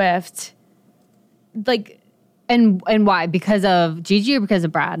Taylor Swift. Like And why? Because of Gigi or because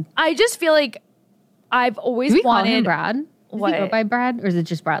of Brad? I just feel like I've always Do we wanted call him Brad? Does What? he go by Brad or is it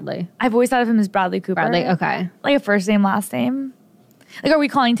just Bradley? I've always thought of him as Bradley Cooper. Bradley. Okay. Like a first name, last name. Like, are we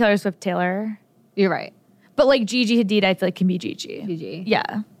calling Taylor Swift Taylor? You're right. But like Gigi Hadid, I feel like can be Gigi. Gigi.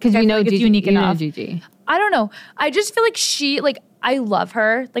 Yeah, Because I we feel know like Gigi. it's unique you know enough. Gigi. I don't know. I just feel like I love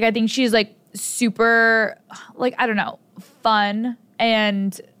her. Like I think she's like super, like I don't know, fun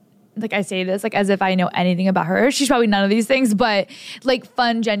and like I say this like as if I know anything about her. She's probably none of these things, but like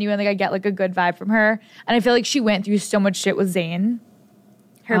fun, genuine. Like I get like a good vibe from her, and I feel like she went through so much shit with Zayn,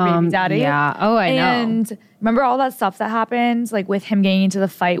 her baby daddy. Yeah. Oh, I know. And remember all that stuff that happened, like with him getting into the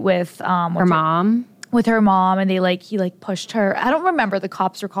fight with Her mom. with her mom, and he pushed her. I don't remember the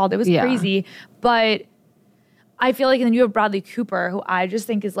cops were called. It was Yeah. crazy, but I feel like, and then you have Bradley Cooper, who I just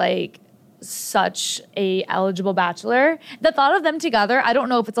think is like such a eligible bachelor. The thought of them together, I don't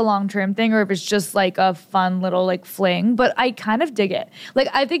know if it's a long-term thing or if it's just like a fun little like fling, but I kind of dig it. Like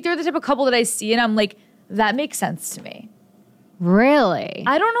I think they're the type of couple that I see and I'm like, that makes sense to me. Really?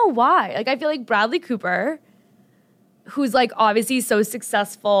 I don't know why. Like I feel like Bradley Cooper, who's like obviously so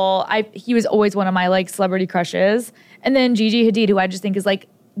successful. He was always one of my like celebrity crushes. And then Gigi Hadid, who I just think is like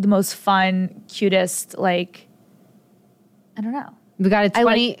the most fun, cutest, like I don't know. We got a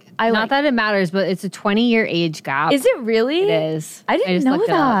 20. Not that it matters, but it's a 20-year age gap. Is it really? It is. I didn't just know looked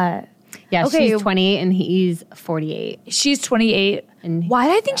it up. that. Yeah, Okay. she's 28 and he's 48. She's 28. And Why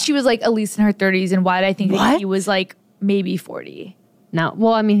did I think she was like at least in her 30s? And why did I think that What? he was like maybe 40? No,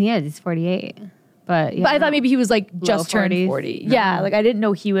 well, I mean, he is. He's 48. But, yeah, But I thought maybe he was like just turned 40s? 40. No. Yeah, like I didn't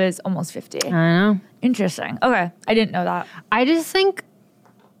know he was almost 50. I don't know. Interesting. Okay, I didn't know that. I just think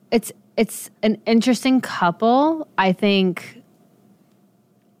it's an interesting couple. I think,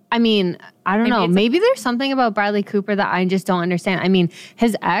 I mean, I don't know. it's a- Maybe there's something about Bradley Cooper that I just don't understand. I mean,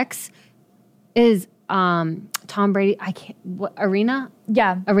 his ex is Tom Brady. I can't, what, Arena?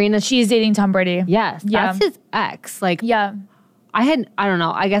 Yeah. Arena. She's dating Tom Brady. Yes, Yeah. that's his ex. Like, Yeah. I don't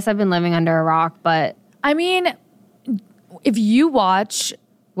know. I guess I've been living under a rock, but I mean, if you watch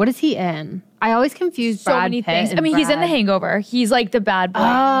what is he in? I always confuse so Brad many Pitt things. and I mean, he's in The Brad- Hangover. He's like the bad boy.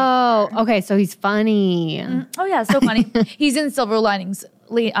 Oh, okay. So he's funny. Oh yeah, so funny. He's in Silver Linings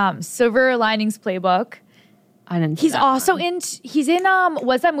Playbook. I didn't. see He's that also one. in. He's in.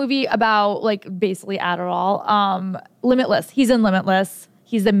 What's that movie about? Like basically Adderall. Limitless. He's in Limitless.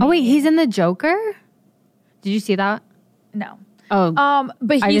 He's the. Oh wait, he's in the Joker. Did you see that? no. Oh,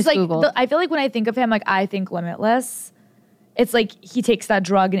 But I he's just like. Googled. I feel like when I think of him, like I think Limitless. It's like he takes that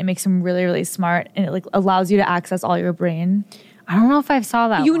drug and it makes him really, really smart, and it like allows you to access all your brain. I don't know if I saw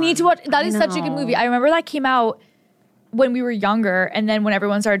that. You one. need to watch. That I is such a good know. movie. I remember that came out when we were younger, and then when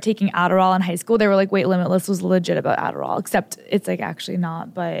everyone started taking Adderall in high school, they were like, "Wait, Limitless was legit about Adderall," except it's like actually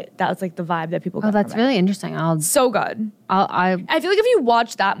not. But that was like the vibe that people got. Oh, that's from it. really interesting. So good. I I feel like if you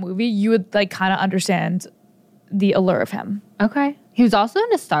watch that movie, you would like kind of understand the allure of him. okay. He was also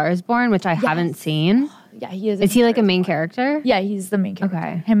in A Star Is Born, which I haven't seen. Yeah, he is. Is he like a main character? Yeah, he's the main character.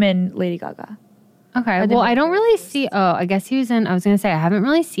 Okay. Him and Lady Gaga. Okay. the Well, main I don't really see. Oh, I guess he was in. I was gonna say I haven't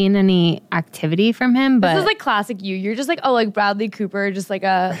really seen any activity from him, but This is like classic you. You're just like, oh, like Bradley Cooper, just like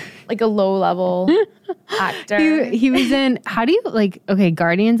a low level actor. he was in. How do you like? Okay,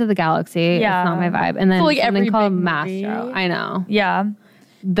 Guardians of the Galaxy. Yeah. It's not my vibe. And then So, like, something every called big Mastro. movie. I know. Yeah.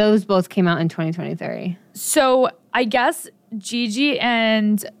 Those both came out in 2023. So I guess Gigi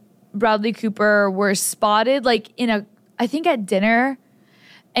and Bradley Cooper were spotted like I think at dinner,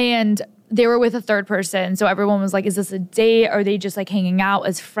 and they were with a third person. So everyone was like, is this a date? Are they just like hanging out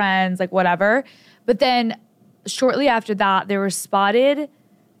as friends? Like whatever. But then shortly after that, they were spotted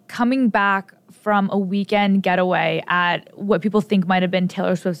coming back from a weekend getaway at what people think might have been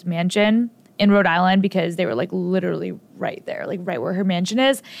Taylor Swift's mansion in Rhode Island, because they were like literally right there, like right where her mansion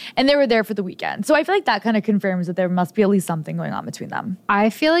is. And they were there for the weekend. So I feel like that kind of confirms that there must be at least something going on between them.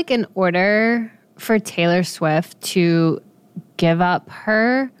 I feel like in order for Taylor Swift to give up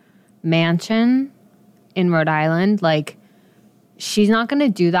her mansion in Rhode Island, like she's not going to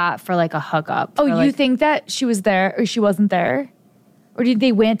do that for like a hookup. Oh, for, you like, think that she was there or she wasn't there? Or did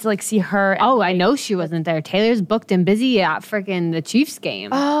they went to like see her? Oh, I know she wasn't there. Taylor's booked and busy at freaking the Chiefs game.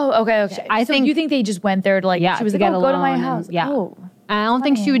 Oh, okay. I so think- you think they just went there to like, Yeah, she was to like, get oh, go to my alone and- house. yeah. Oh. And I don't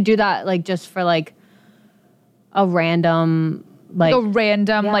think she would do that like just for like a random like a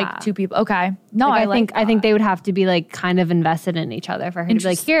random Yeah. like two people. Okay. No, like, I like I think they would have to be like kind of invested in each other for her to be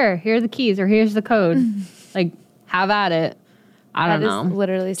like, here are the keys or here's the code. Like have at it. I don't That know. is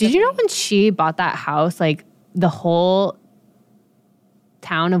literally Did you know when she bought that house, like the whole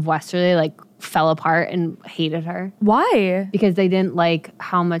town of Westerly like fell apart and hated her why? because they didn't like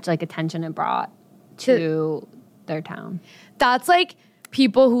how much like attention it brought to their town. That's like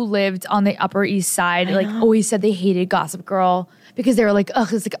people who lived on the Upper East Side, like always said they hated Gossip Girl because they were like,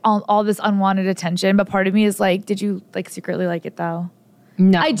 ugh, it's like all this unwanted attention. But part of me is like, did you like secretly like it though?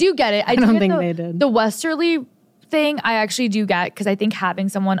 No, I do get it. I don't get think they did. The Westerly thing, I actually do get, because I think having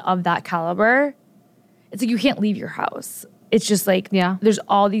someone of that caliber, it's like you can't leave your house. It's just like, Yeah. there's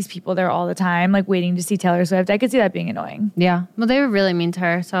all these people there all the time, like waiting to see Taylor Swift. I could see that being annoying. Yeah. Well, they were really mean to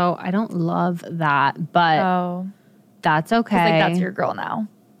her, so I don't love that, but Oh, that's okay. it's like that's your girl now.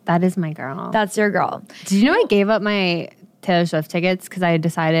 That is my girl. That's your girl. Did you know I gave up my Taylor Swift tickets because I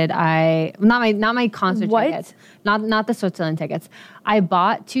decided not my concert What? tickets, not the Switzerland tickets. I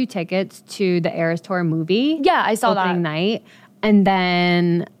bought 2 tickets to the Eras Tour movie. Yeah, I saw opening that. night, and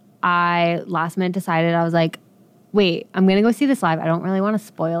then I last minute decided I was like, wait, I'm gonna go see this live. I don't really want to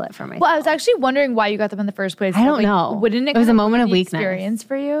spoil it for myself. Well, I was actually wondering why you got them in the first place. I don't Like, know. Wouldn't it? It was kind a moment ruin of the weakness. experience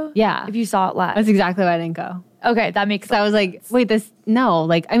for you. Yeah. if you saw it live. That's exactly why I didn't go. Okay, that makes So I was like, wait,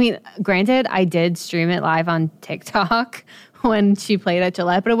 like, I mean, granted, I did stream it live on TikTok when she played at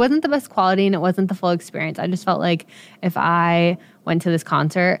Gillette, but it wasn't the best quality and it wasn't the full experience. I just felt like if I went to this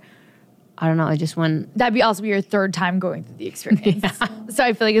concert, I don't know, I just went. That'd be also your third time going through the experience. So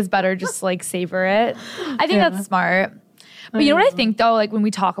I feel like it's better just to, like savor it. I think that's smart. But you know what I think though, like when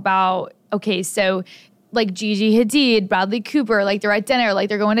we talk about, okay, so like Gigi Hadid, Bradley Cooper, like they're at dinner, like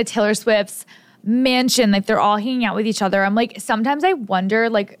they're going to Taylor Swift's mansion, like they're all hanging out with each other. I'm like, sometimes I wonder,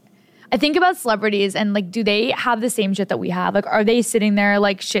 like, I think about celebrities and like, do they have the same shit that we have? Like, are they sitting there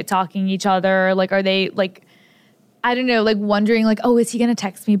like shit talking each other? Like, are they like, I don't know, like wondering like, oh, is he gonna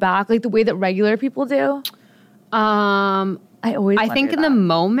text me back? Like the way that regular people do? I think in the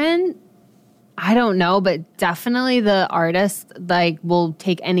moment, I don't know, but definitely the artist like will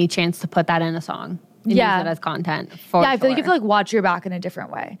take any chance to put that in a song and use it as content. I feel like you have to like watch your back in a different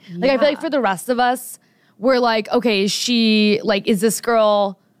way. Like I feel like for the rest of us, we're like, okay, is this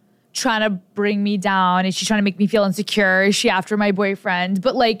girl trying to bring me down? Is she trying to make me feel insecure? Is she after my boyfriend?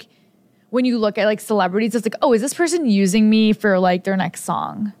 But like when you look at like celebrities, it's like, oh, is this person using me for like their next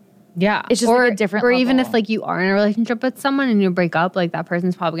song? Yeah. It's just like a different level. Even if like you are in a relationship with someone and you break up, like that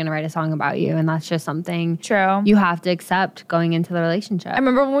person's probably going to write a song about you. And that's just something you have to accept going into the relationship. I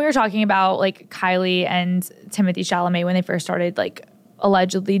remember when we were talking about like Kylie and Timothée Chalamet when they first started like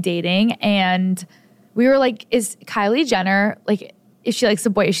allegedly dating. And we were like, is Kylie Jenner, like if she likes a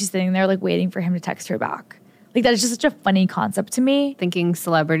boy, is she sitting there like waiting for him to text her back? Like that is just such a funny concept to me. Thinking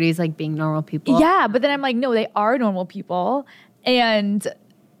celebrities like being normal people. Yeah, but then I'm like, no, they are normal people. And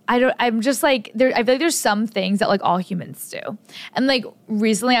I'm just like, I feel like there's some things that like all humans do. And like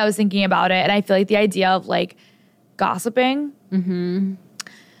recently I was thinking about it and I feel like the idea of like gossiping,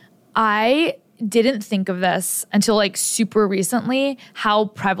 I didn't think of this until like super recently, how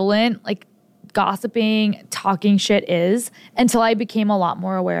prevalent like gossiping, talking shit is, until I became a lot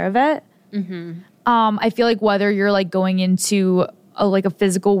more aware of it. I feel like whether you're like going into a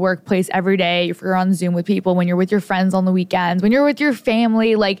physical workplace every day, if you're on Zoom with people, when you're with your friends on the weekends, when you're with your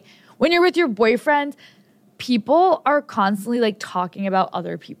family, like when you're with your boyfriend, people are constantly like talking about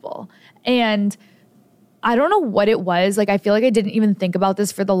other people. And I don't know what it was. Like, I feel like I didn't even think about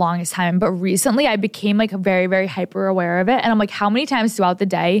this for the longest time, but recently I became like very, very hyper aware of it. And I'm like, how many times throughout the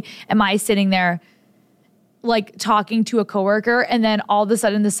day am I sitting there like talking to a coworker and then all of a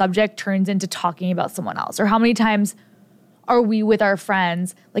sudden the subject turns into talking about someone else? Or how many times are we with our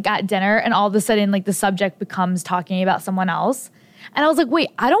friends like at dinner and all of a sudden like the subject becomes talking about someone else? And I was like, wait,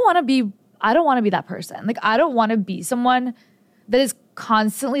 I don't want to be that person. Like, I don't want to be someone that is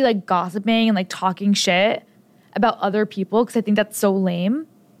constantly like gossiping and like talking shit about other people, because I think that's so lame.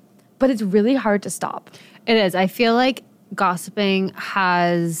 But it's really hard to stop. It is. I feel like gossiping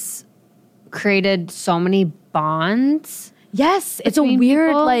has created so many bonds. Yes, it's a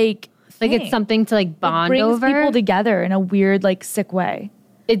weird people. like it's something to like bond brings over. People together in a weird like sick way.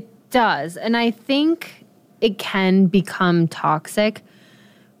 It does. And I think it can become toxic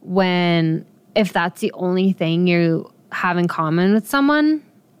if that's the only thing you have in common with someone.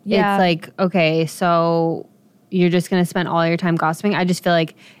 Yeah. It's like, okay, so you're just going to spend all your time gossiping. I just feel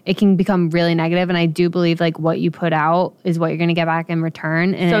like it can become really negative. And I do believe like what you put out is what you're going to get back in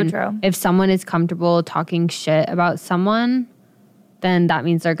return. And so true. If someone is comfortable talking shit about someone, then that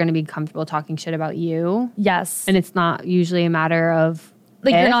means they're going to be comfortable talking shit about you. Yes. And it's not usually a matter of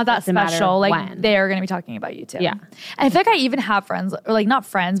like you're not that special. Like when. They are going to be talking about you too. Yeah. And I feel like I even have friends, or like not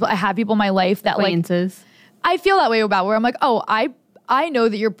friends, but I have people in my life that like I feel that way about, where I'm like, oh, I know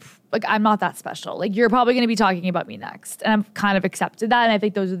that you're like, I'm not that special. Like you're probably going to be talking about me next. And I've kind of accepted that. And I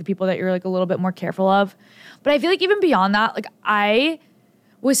think those are the people that you're like a little bit more careful of. But I feel like even beyond that, like I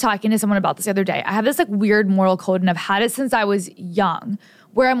was talking to someone about this the other day. I have this like weird moral code, and I've had it since I was young,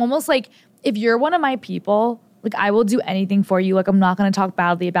 where I'm almost like, if you're one of my people, like I will do anything for you. Like I'm not going to talk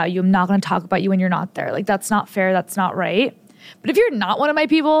badly about you. I'm not going to talk about you when you're not there. Like that's not fair. That's not right. But if you're not one of my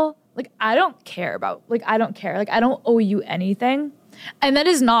people, like I don't care. Like I don't owe you anything. And that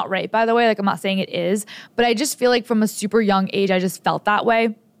is not right, by the way. Like I'm not saying it is, but I just feel like from a super young age, I just felt that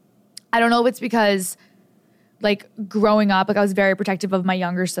way. I don't know if it's because like growing up, like I was very protective of my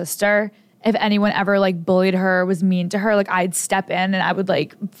younger sister. If anyone ever like bullied her, was mean to her, like I'd step in and I would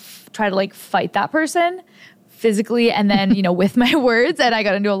like try to like fight that person physically and then, you know, with my words. And I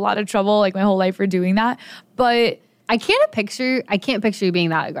got into a lot of trouble like my whole life for doing that. But I can't picture you being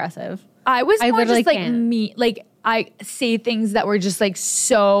that aggressive. I was more just like me. Like I say things that were just like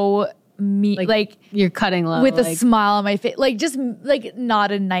so mean. Like you're cutting low. With a smile on my face. Like just like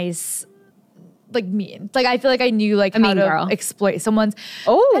not a nice, like mean. Like I feel like I knew like how to exploit someone's.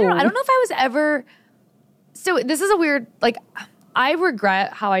 Oh. I don't know if I was ever. So this is a weird, like I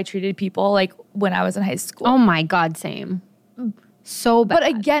regret how I treated people like when I was in high school. Oh my God, same. So bad. But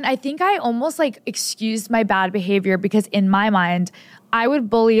again, I think I almost like excused my bad behavior because in my mind, I would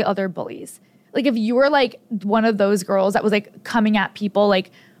bully other bullies. Like if you were like one of those girls that was like coming at people,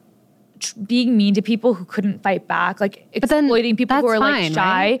 like being mean to people who couldn't fight back, like exploiting people who are like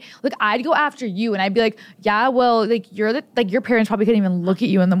shy. Right? Like I'd go after you and I'd be like, yeah, well, like your parents probably couldn't even look at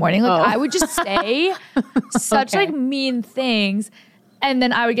you in the morning. Like I would just say such like mean things. And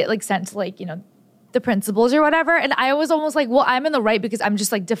then I would get like sent to like, the principals or whatever. And I was almost like, well, I'm in the right because I'm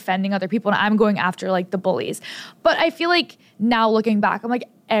just like defending other people and I'm going after like the bullies. But I feel like now looking back, I'm like,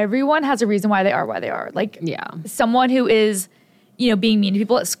 everyone has a reason why they are. Like someone who is, being mean to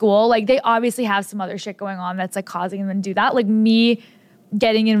people at school, like they obviously have some other shit going on that's like causing them to do that. Like me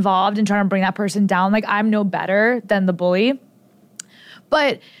getting involved and trying to bring that person down, like I'm no better than the bully.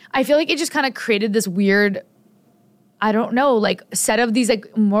 But I feel like it just kind of created this weird, I don't know, like set of these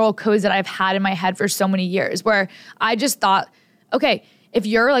like moral codes that I've had in my head for so many years where I just thought, okay, if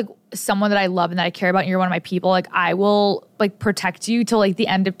you're like someone that I love and that I care about and you're one of my people, like I will like protect you till like the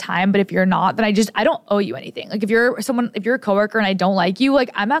end of time. But if you're not, then I don't owe you anything. Like if you're a coworker and I don't like you,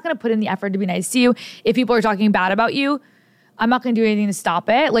 like I'm not going to put in the effort to be nice to you. If people are talking bad about you, I'm not going to do anything to stop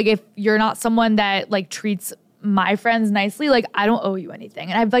it. Like if you're not someone that like treats my friends nicely, like I don't owe you anything.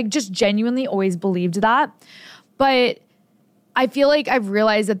 And I've like just genuinely always believed that. But I feel like I've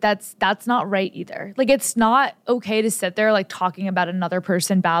realized that that's not right either. Like it's not okay to sit there like talking about another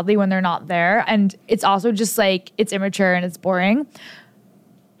person badly when they're not there. And it's also just like, it's immature and it's boring.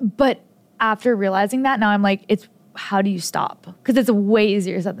 But after realizing that, now I'm like, how do you stop? Because it's way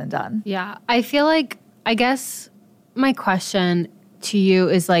easier said than done. Yeah. I feel like, I guess my question to you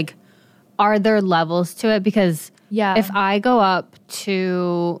is like, are there levels to it? Because if I go up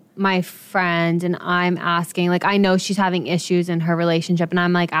to my friend and I'm asking, like, I know she's having issues in her relationship and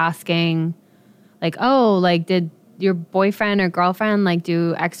I'm like asking, like, oh, like, did your boyfriend or girlfriend like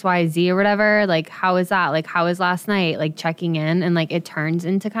do X, Y, Z or whatever? Like, how is that? Like, how was last night? Like checking in and like it turns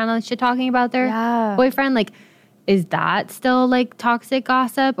into kind of like shit talking about their boyfriend. Like, is that still like toxic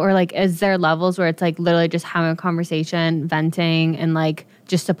gossip? Or like, is there levels where it's like literally just having a conversation, venting and like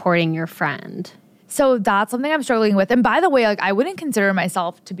just supporting your friend? So that's something I'm struggling with. And by the way, like I wouldn't consider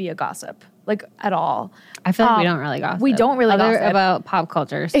myself to be a gossip, like at all. I feel like we don't really gossip. We don't really gossip about pop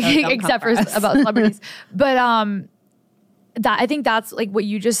culture, so except for about celebrities. But I think that's like what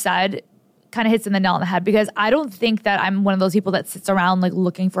you just said kind of hits in the nail on the head because I don't think that I'm one of those people that sits around like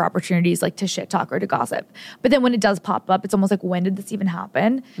looking for opportunities like to shit talk or to gossip. But then when it does pop up, it's almost like, when did this even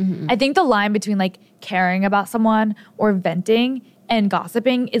happen? Mm-hmm. I think the line between like caring about someone or venting and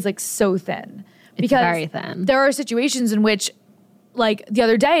gossiping is like so thin. Because it's very thin. There are situations in which, like the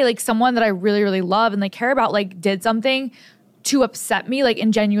other day, like someone that I really, really love and like care about, like did something to upset me, like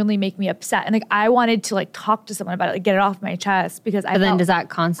and genuinely make me upset. And like I wanted to like talk to someone about it, like get it off my chest because does that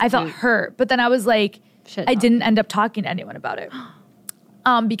constitute? I felt hurt. But then I was like, I didn't end up talking to anyone about it.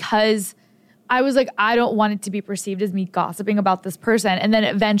 Because I was like, I don't want it to be perceived as me gossiping about this person. And then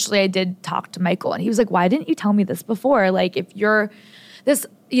eventually I did talk to Michael and he was like, why didn't you tell me this before? Like if you're this,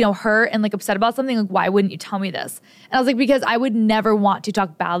 hurt and like upset about something, like why wouldn't you tell me this? And I was like, because I would never want to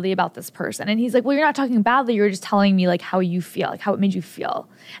talk badly about this person. And he's like, well, you're not talking badly, you're just telling me like how you feel, like how it made you feel.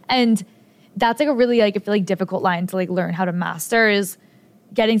 And that's like a really like I feel like difficult line to like learn how to master, is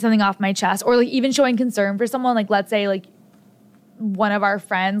getting something off my chest or like even showing concern for someone. Like let's say like one of our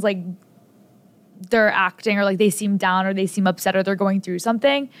friends, like they're acting or like they seem down or they seem upset or they're going through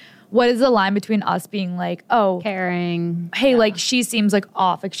something. What is the line between us being like, oh, caring, hey, like she seems like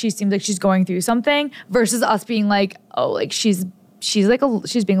off, like she seems like she's going through something, versus us being like, oh, like she's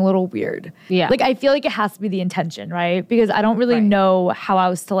being a little weird. Yeah. Like I feel like it has to be the intention, right? Because I don't really know how I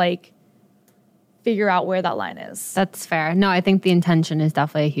was to like figure out where that line is. That's fair. No, I think the intention is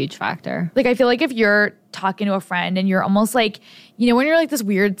definitely a huge factor. Like I feel like if you're talking to a friend and you're almost like, when you're like this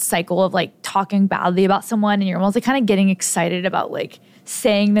weird cycle of like talking badly about someone and you're almost like kind of getting excited about like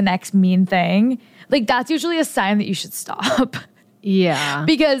saying the next mean thing, like that's usually a sign that you should stop. Yeah.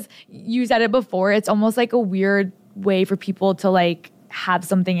 Because you said it before, it's almost like a weird way for people to like have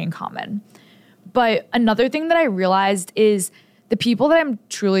something in common. But another thing that I realized is the people that I'm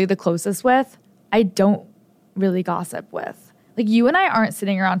truly the closest with, I don't really gossip with. Like you and I aren't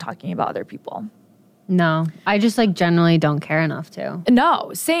sitting around talking about other people. No, I just like generally don't care enough to.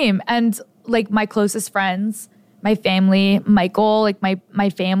 No, same. And like my closest friends, my family, Michael, like my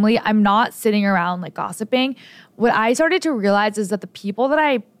family, I'm not sitting around like gossiping. What I started to realize is that the people that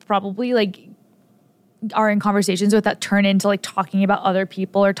I probably like are in conversations with that turn into like talking about other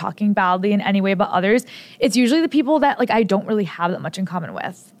people or talking badly in any way about others, it's usually the people that like I don't really have that much in common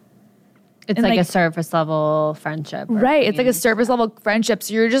with. It's like a surface level friendship. Right. It's like a surface level friendship.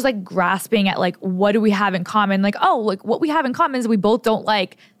 So you're just like grasping at like, what do we have in common? Like, oh, like what we have in common is we both don't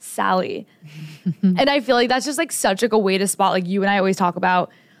like Sally. And I feel like that's just like such like a way to spot, like you and I always talk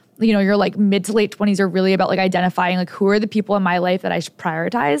about you know, your like mid to late 20s are really about like identifying like who are the people in my life that I should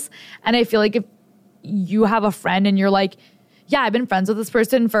prioritize. And I feel like if you have a friend and you're like, yeah, I've been friends with this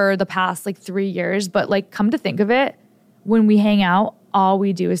person for the past like 3 years, but like come to think of it, when we hang out, all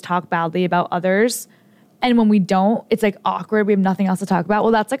we do is talk badly about others. And when we don't, it's like awkward. We have nothing else to talk about.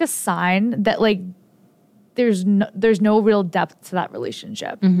 Well, that's like a sign that like there's no real depth to that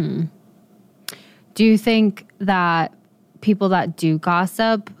relationship. Mm-hmm. Do you think that people that do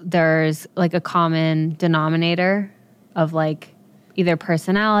gossip, there's like a common denominator of like either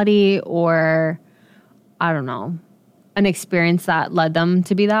personality or, I don't know, an experience that led them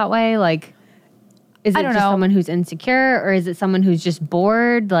to be that way? Like, is it just someone who's insecure, or is it someone who's just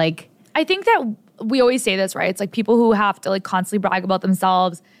bored? Like, I think that we always say this, right? It's like people who have to like constantly brag about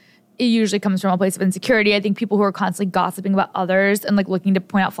themselves, it usually comes from a place of insecurity. I think people who are constantly gossiping about others and like looking to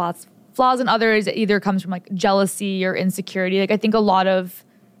point out flaws in others, it either comes from like jealousy or insecurity. Like I think a lot of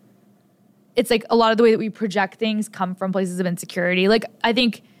the way that we project things come from places of insecurity. Like I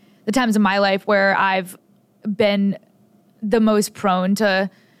think the times in my life where I've been the most prone to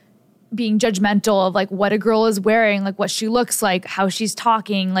being judgmental of like what a girl is wearing, like what she looks like, how she's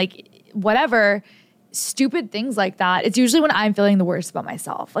talking, like whatever, stupid things like that. It's usually when I'm feeling the worst about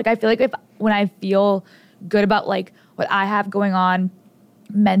myself. Like I feel like when I feel good about like what I have going on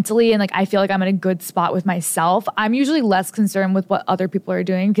mentally and like I feel like I'm in a good spot with myself, I'm usually less concerned with what other people are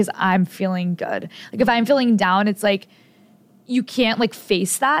doing because I'm feeling good. Like if I'm feeling down, it's like you can't like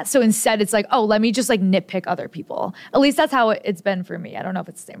face that. So instead it's like, oh, let me just like nitpick other people. At least that's how it's been for me. I don't know if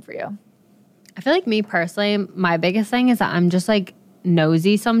it's the same for you. I feel like me personally, my biggest thing is that I'm just like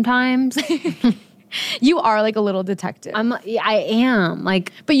nosy sometimes. You are like a little detective. I am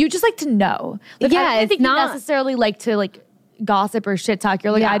like, but you just like to know. Like, yeah, I don't think not you necessarily like to like gossip or shit talk.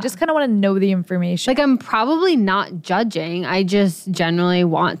 You're like, I just kind of want to know the information. Like I'm probably not judging. I just generally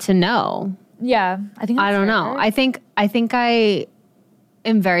want to know. Yeah, I think that's I don't know. I think I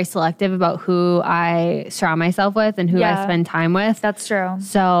am very selective about who I surround myself with and who I spend time with. That's true.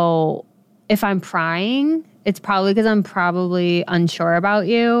 So if I'm prying, it's probably because I'm probably unsure about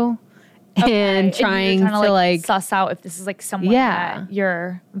you and trying to like suss out if this is like someone that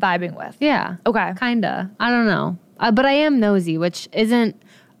you're vibing with. Yeah. Okay. Kinda. I don't know. But I am nosy, which isn't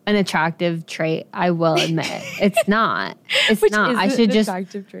an attractive trait, I will admit. It's not. It's not. I should just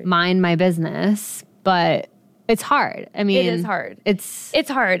mind my business, but it's hard. I mean, it is hard. It's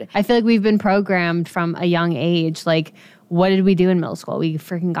hard. I feel like we've been programmed from a young age. Like, what did we do in middle school? We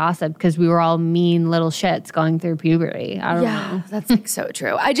freaking gossiped because we were all mean little shits going through puberty. I don't know. That's like so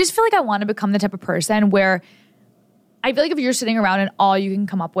true. I just feel like I want to become the type of person where I feel like if you're sitting around and all you can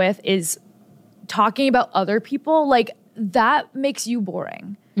come up with is talking about other people, like that makes you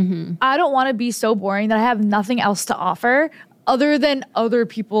boring. Mm-hmm. I don't want to be so boring that I have nothing else to offer other than other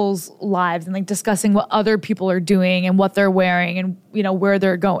people's lives and like discussing what other people are doing and what they're wearing and, you know, where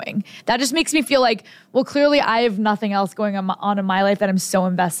they're going. That just makes me feel like, well, clearly I have nothing else going on in my life that I'm so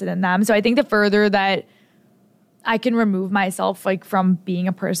invested in them. So I think the further that I can remove myself like from being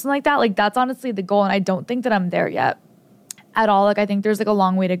a person like that, like that's honestly the goal. And I don't think that I'm there yet at all. Like I think there's like a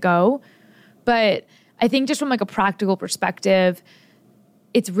long way to go. But I think just from like a practical perspective,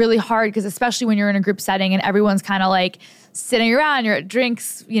 it's really hard because especially when you're in a group setting and everyone's kind of like sitting around, you're at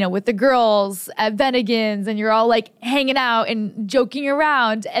drinks, you know, with the girls at Bennigan's and you're all like hanging out and joking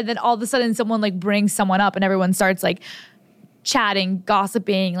around. And then all of a sudden someone like brings someone up and everyone starts like chatting,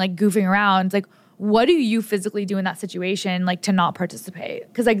 gossiping, like goofing around. Like, what do you physically do in that situation, like to not participate?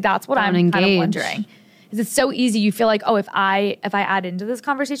 Because like that's what I'm kind of wondering. Is it's so easy. You feel like, oh, if I add into this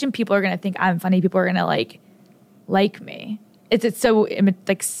conversation, people are gonna think I'm funny. People are gonna like me. It's so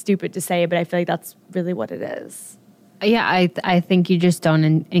like stupid to say, but I feel like that's really what it is. Yeah, I think you just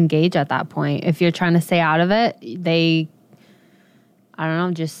don't engage at that point. If you're trying to stay out of it, I don't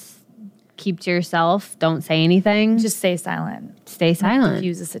know, just keep to yourself. Don't say anything. Just stay silent. Stay silent.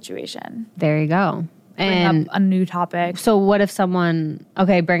 Diffuse the situation. There you go. Bring up a new topic. So what if someone,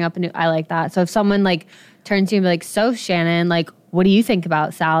 bring up I like that. So if someone like turns to you and be like, so Shannon, like, what do you think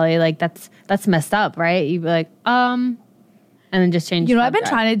about Sally? Like, that's messed up, right? You'd be like, and then just change. You know what I've been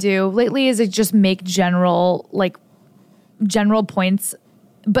trying to do lately is like just make general points,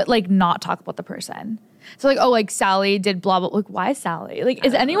 but like not talk about the person. So like, oh, like Sally did blah, blah. Like, why Sally? Like,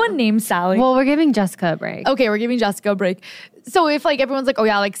 is anyone named Sally? Well, we're giving Jessica a break. Okay, we're giving Jessica a break. So if like everyone's like, oh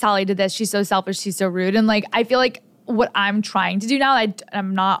yeah, like Sally did this, she's so selfish, she's so rude. And like, I feel like what I'm trying to do now,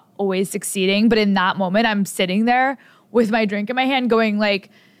 I'm not always succeeding, but in that moment, I'm sitting there with my drink in my hand going like,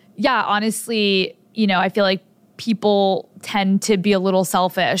 yeah, honestly, you know, I feel like people tend to be a little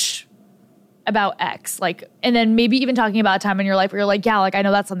selfish about X, like, and then maybe even talking about a time in your life where you're like, yeah, like I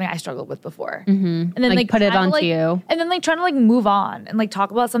know that's something I struggled with before. And then Like, put it onto like, you. And then like trying to like move on and like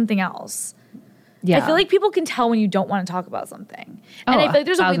talk about something else. Yeah. I feel like people can tell when you don't want to talk about something. And I feel like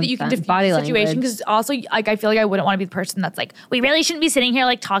there's a way that you can 1000%. diffuse Body the situation, language. because also like I feel like I wouldn't want to be the person that's like, we really shouldn't be sitting here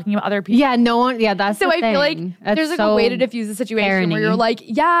like talking about other people. Yeah, no one. Yeah, that's So the I thing. feel like That's there's like so a way to diffuse the situation where parent-y. you're like,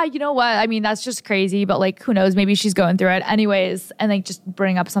 yeah, you know what? I mean, that's just crazy, but like, who knows? Maybe she's going through it anyways, and like just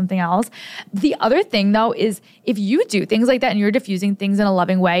bring up something else. The other thing though is if you do things like that and you're diffusing things in a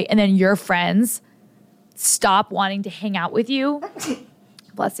loving way, and then your friends stop wanting to hang out with you,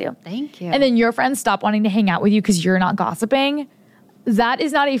 bless you. Thank you. And then your friends stop wanting to hang out with you because you're not gossiping, that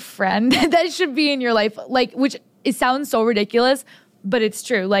is not a friend that should be in your life. Like, which it sounds so ridiculous, but it's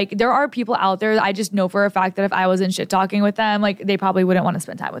true. Like, there are people out there that I just know for a fact that if I wasn't shit talking with them, like, they probably wouldn't want to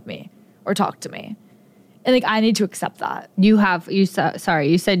spend time with me or talk to me. And like, I need to accept that. you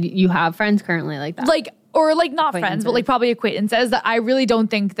said you have friends currently like that. Like, or like not friends, but like probably acquaintances that I really don't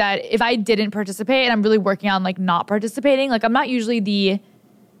think that if I didn't participate, and I'm really working on like not participating, like I'm not usually the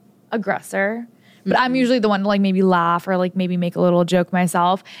aggressor, but I'm usually the one to like maybe laugh or like maybe make a little joke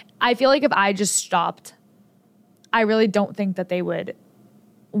myself. I feel like if I just stopped, I really don't think that they would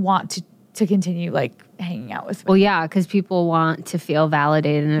want to continue like hanging out with me. Well, yeah, because people want to feel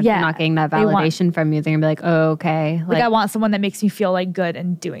validated, and if Yeah, they're not getting that they want- validation from you, they're gonna be like, "Oh, okay." Like I want someone that makes me feel like good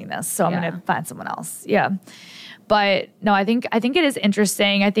and doing this, so I'm Yeah. gonna find someone else. Yeah. But no, I think it is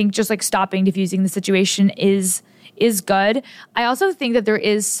interesting. I think just like stopping diffusing the situation is good. I also think that there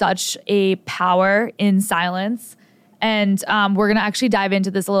is such a power in silence. And we're going to actually dive into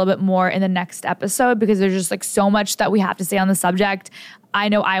this a little bit more in the next episode, because there's just like so much that we have to say on the subject. I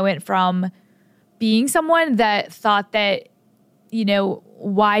know I went from being someone that thought that, you know,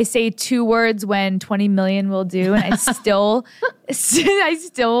 why say 2 words when 20 million will do? And I still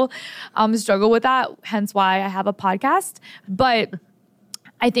struggle with that. Hence why I have a podcast. But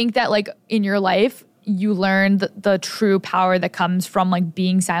I think that like in your life, you learn the true power that comes from like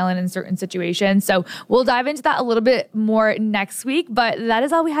being silent in certain situations. So we'll dive into that a little bit more next week. But that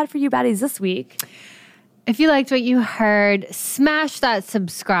is all we had for you baddies this week. If you liked what you heard, smash that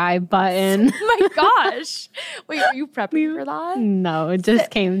subscribe button. Oh my gosh. Wait, are you prepping for that? No, it just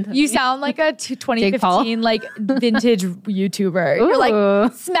came. You sound like a 2015 like vintage YouTuber. You're Ooh.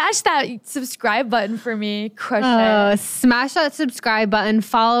 like, smash that subscribe button for me. Crush it. Smash that subscribe button.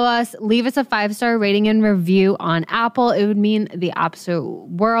 Follow us. Leave us a 5-star rating and review on Apple. It would mean the absolute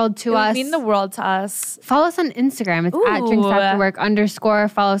world to It us. would mean the world to us. Follow us on Instagram. It's at Ooh. drinksafterwork_.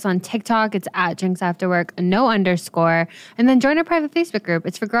 Follow us on TikTok. It's at drinksafterwork, no underscore. And then join our private Facebook group.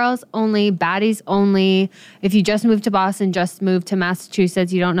 It's for girls only, baddies only. If you just moved to Boston, just moved to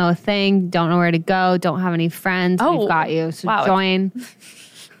Massachusetts, you don't know a thing, don't know where to go, don't have any friends, Oh, we've got you. So wow. join.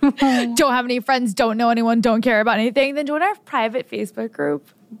 Don't have any friends, don't know anyone, don't care about anything, then join our private Facebook group.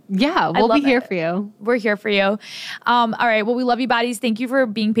 Yeah, we'll be love here it. for you. We're here for you. All right. Well, we love you, baddies. Thank you for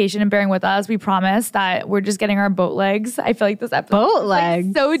being patient and bearing with us. We promise that we're just getting our boat legs. I feel like this episode Boat is, like,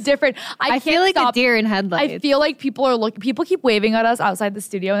 legs? so different. I feel can't like stop. a deer in headlights. I feel like people keep waving at us outside the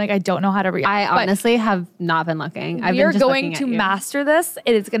studio, and like I don't know how to react. I But honestly have not been looking. I've we been are just going looking to at you. master this.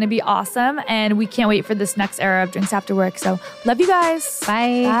 It is going to be awesome, and we can't wait for this next era of Drinks After Work. So love you guys.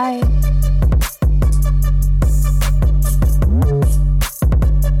 Bye. Bye.